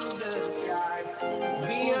 Above the sky.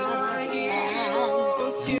 We are heroes.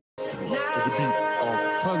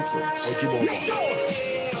 of country Ojimova.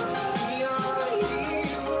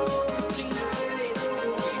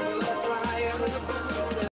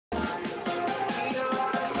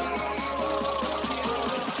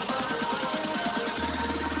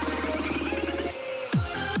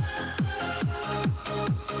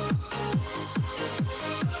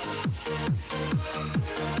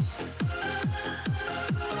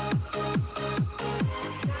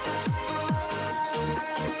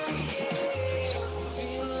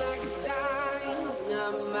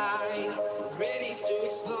 Ready to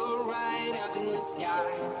explore right up in the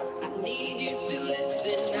sky. I need you to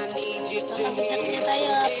listen, I need you to hear.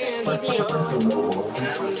 And I've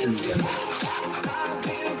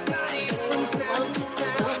been flying from town to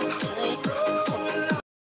town, from London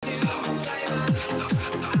to Taiwan.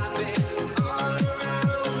 I've been all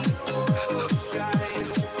around the globe, trying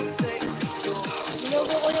to protect your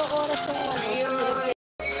soul. We are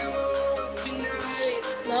heroes tonight.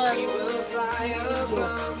 We will fly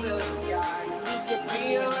above the sky.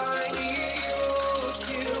 We are heroes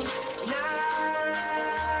tonight.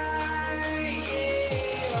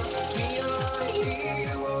 Yeah. We are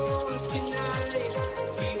heroes tonight.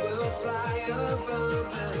 We will fly above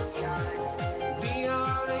the sky. We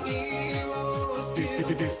are heroes tonight.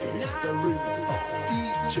 This is the remix of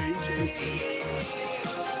DJ Business.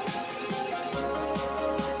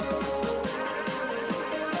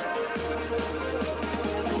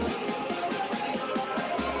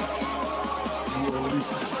 You are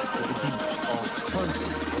listening to the beat of country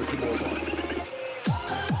Ojimova.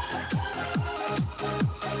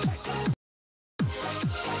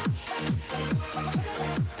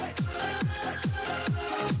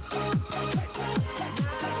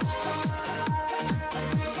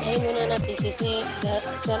 Ayun muna natin si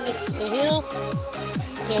Mitsuhiro.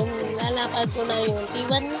 Yung lalakad ko na yung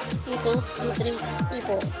T1, T2, T3,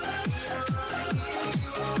 T4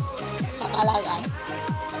 sa Lapagan.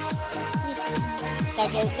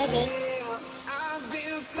 Again. I've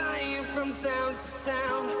been flying from town to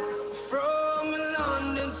town, from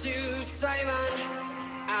London to Taiwan.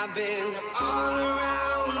 I've been all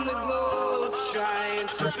around the globe, trying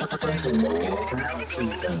to protect your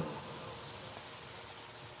soul.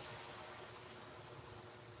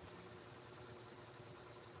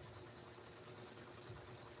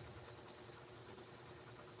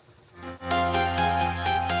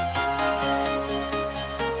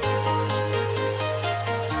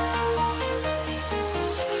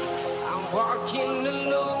 Walking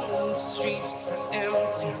alone, the streets are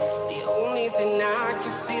empty. The only thing I can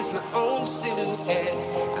see is my own silhouette.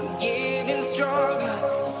 I'm getting stronger,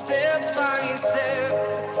 step by step.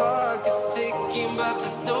 The clock is ticking, but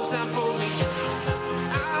there's no time for me.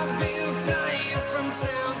 I've been flying from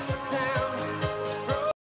town to town,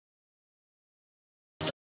 from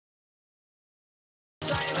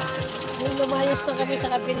Taiwan. Nung lumayas na kami sa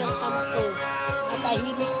kabilang kampo,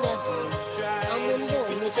 nakahilip na ang mundo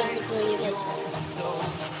ni Mitsuhiro.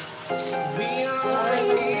 We are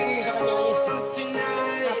heroes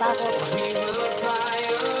tonight. We will fly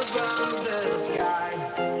above the sky.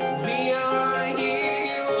 We are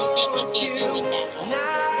heroes tonight.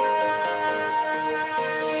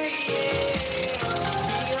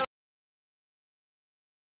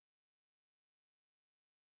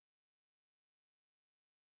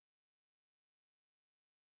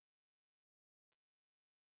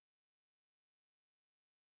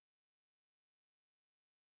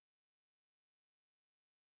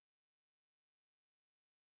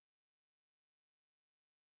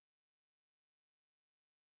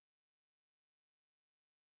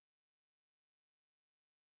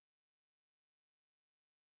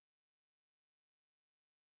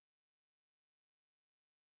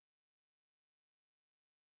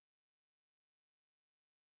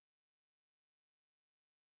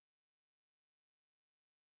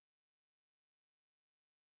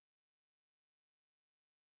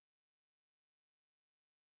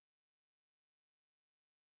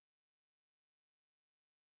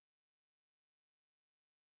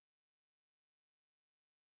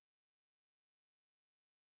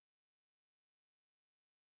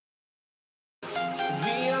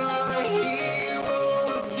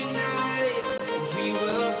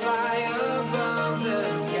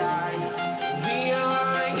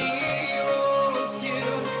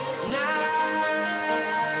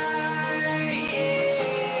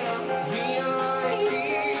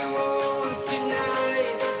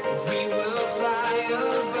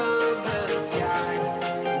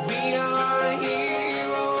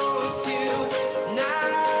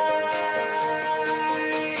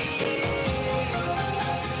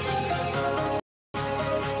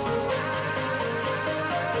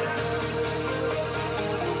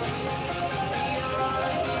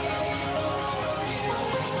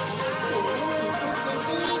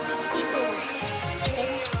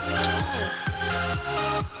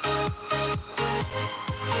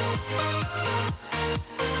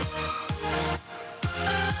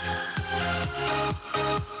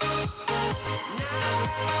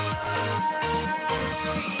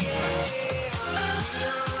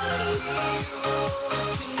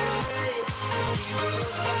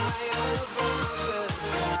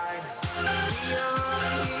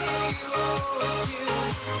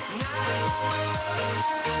 I've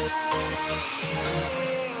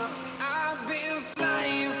been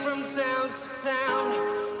flying from town to town,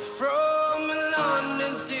 from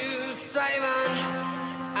London to Taiwan.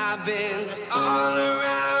 I've been all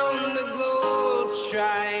around the globe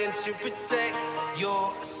trying to protect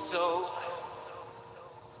your soul.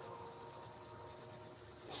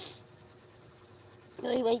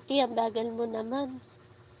 Uy, Whitey, ang bagal mo naman.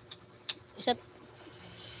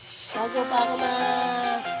 Bago pa ako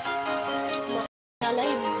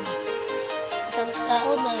na-live. Isang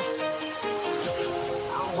taon na.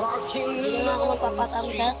 Hindi na ako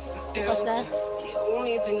magpapatamsa. Bukas na. The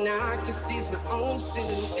only thing I can see is my own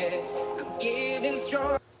silhouette. I'm getting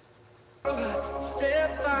stronger,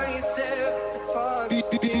 step by step. The clock is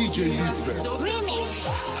ticking, but there's no time.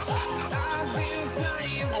 I've been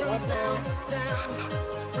flying from town to town,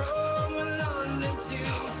 from London to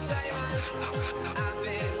Taiwan. I've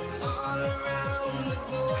been all around the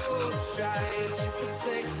globe trying to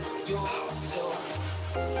protect your soul.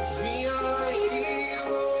 We are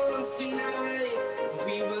heroes tonight.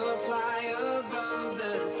 We will fly above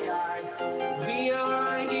the sky. We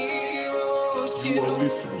are heroes tonight. You are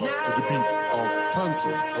listening to the beat of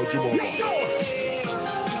Phantom Ojimola.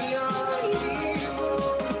 We are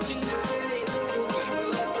heroes tonight. We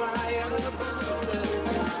will fly above the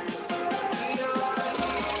sky. We are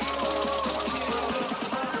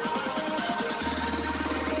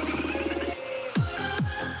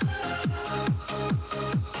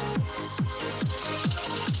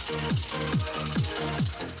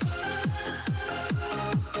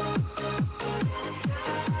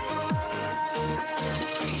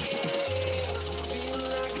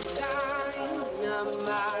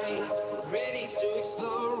ready to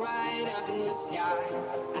explore right up in the sky.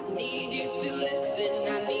 I need you to listen,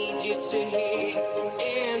 I need you to hear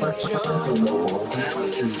and enjoy.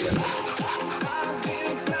 I've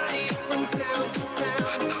been flying from town to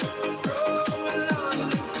town, from London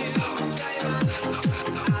to Taiwan.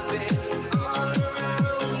 I've been all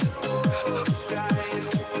around the globe trying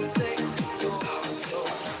to protect your soul.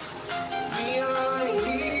 We are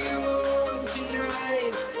heroes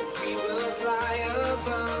tonight. We will fly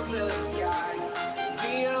above the sky.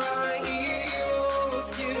 We are heroes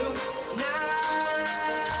tonight.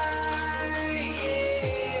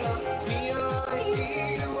 Yeah. We are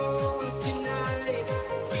heroes tonight.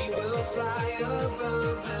 We will fly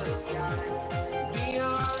above the sky. We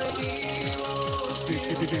are heroes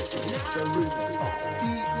This is the remix of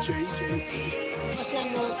DJ Business. Bukas lang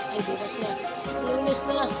mo. Ay, bukas na. Lunes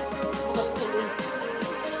na. Bukas tuloy.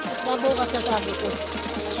 At mabukas na sabi ko.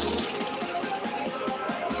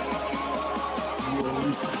 You are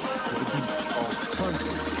listening to the beat of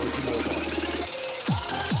Phantom Ojimola.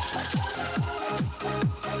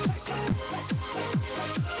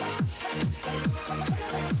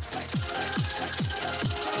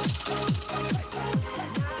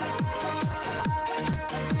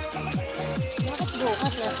 Bakit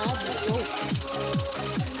bukas na sabi ko?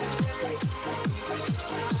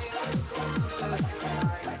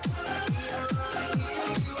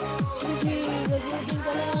 Sige, gagawin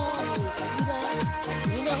ka lang.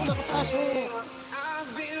 Hindi na ako makapasok. I've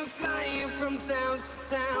been flying from town to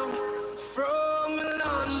town, from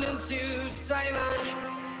London to Taiwan.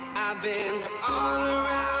 I've been all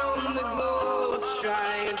around the globe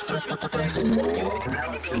trying to protect your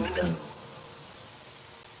soul.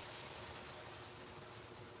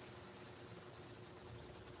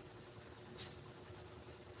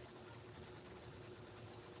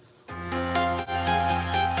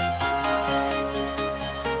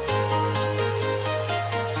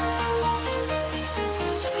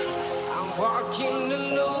 Walking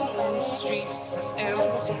alone, the streets are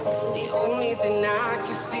empty. The only thing I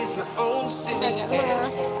can see is my own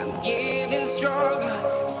silhouette. I'm getting stronger,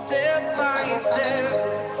 step by step.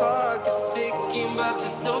 The clock is ticking, but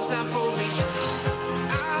there's no time for me.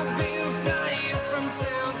 I've been flying from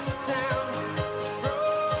town to town,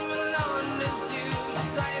 from London to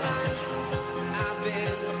Taiwan. I've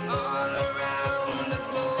been all around the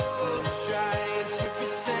globe trying to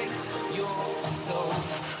protect your soul.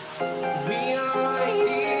 We are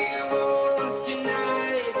heroes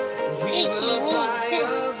tonight. We will fly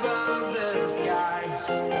above the sky.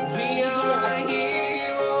 We are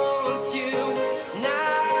heroes tonight.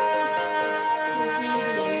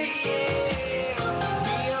 Yeah.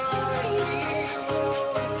 We are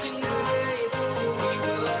heroes tonight.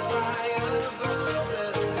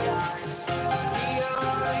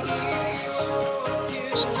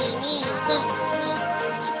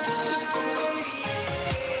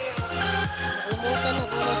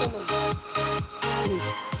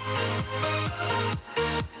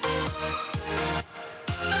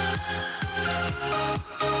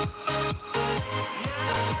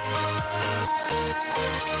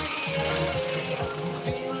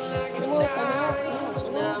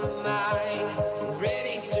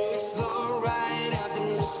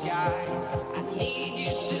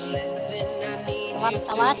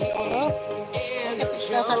 nakakatawa siguro.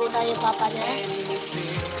 Nagsasalita yung papa niya.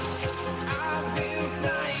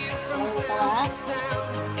 Nakakatawa.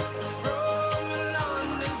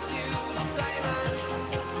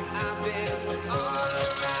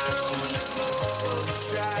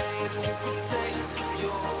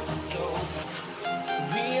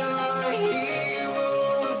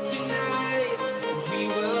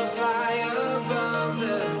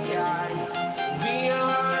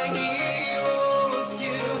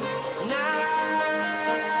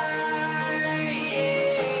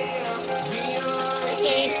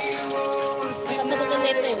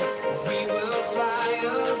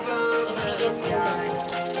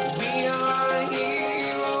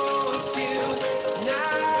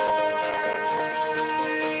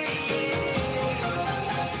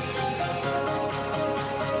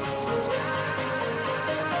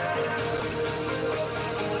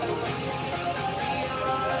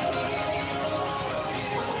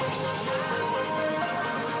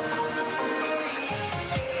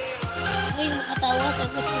 Nakatawa sa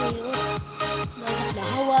Mitsuhiro.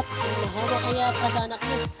 Nahawak kaya sa anak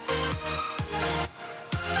mo.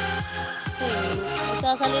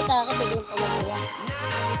 Nagsasalita ka, biglang pamagawa.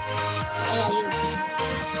 Kaya yun.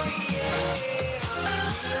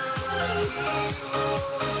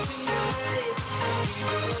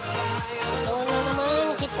 Ito na naman,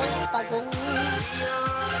 kipong pagong.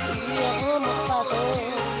 Hindi ako makapasok.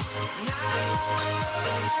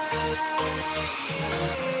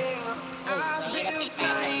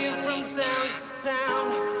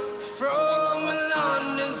 From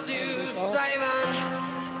London to Taiwan,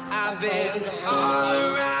 I've been all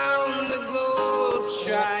around the globe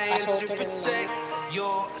trying to protect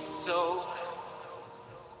your soul.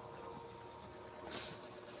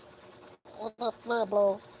 What's up,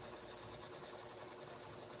 bro?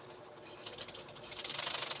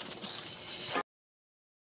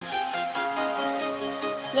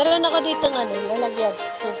 Meron ako dito ng lalagyan.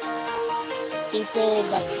 Paper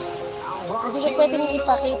bag. Hindi ko pwedeng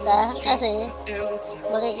ipakita kasi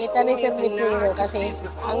makikita ni Sir Mitsuhiro kasi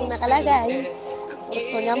ang nakalagay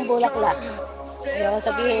gusto niyang bulaklak. Ayaw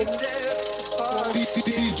sabihin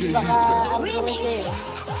baka ang bulaklak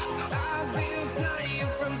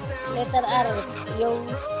letter R yung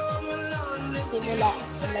simula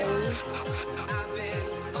may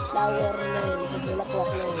flower na yun, bulaklak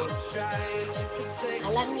na yun.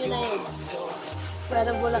 Alam niyo na yun.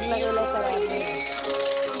 Pero bulaklak yung letter R na yun.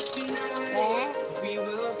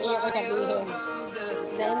 Iya ko sabihin.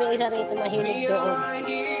 Dahil may isa rito mahilig doon.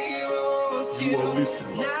 You are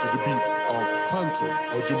listening to the beat of Phantom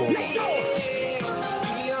Ojimoga.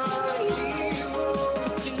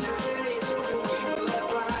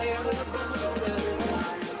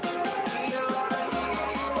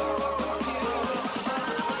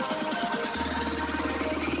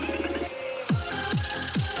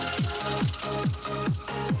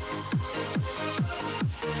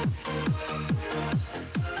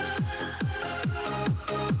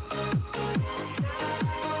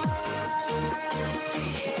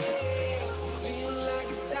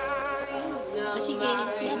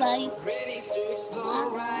 Bye. Ready to explore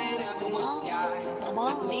right up in the sky.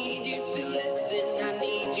 I need you to listen, I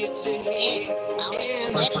need you to hear.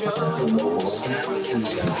 And I chose I've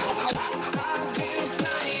been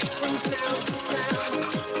flying from town to town,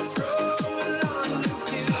 from London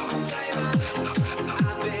to Taiwan.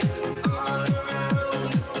 I've been all around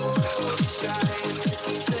the globe trying to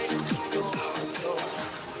protect your soul.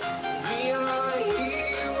 We are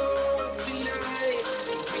heroes tonight.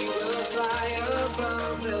 We will fly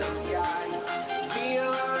above the sky.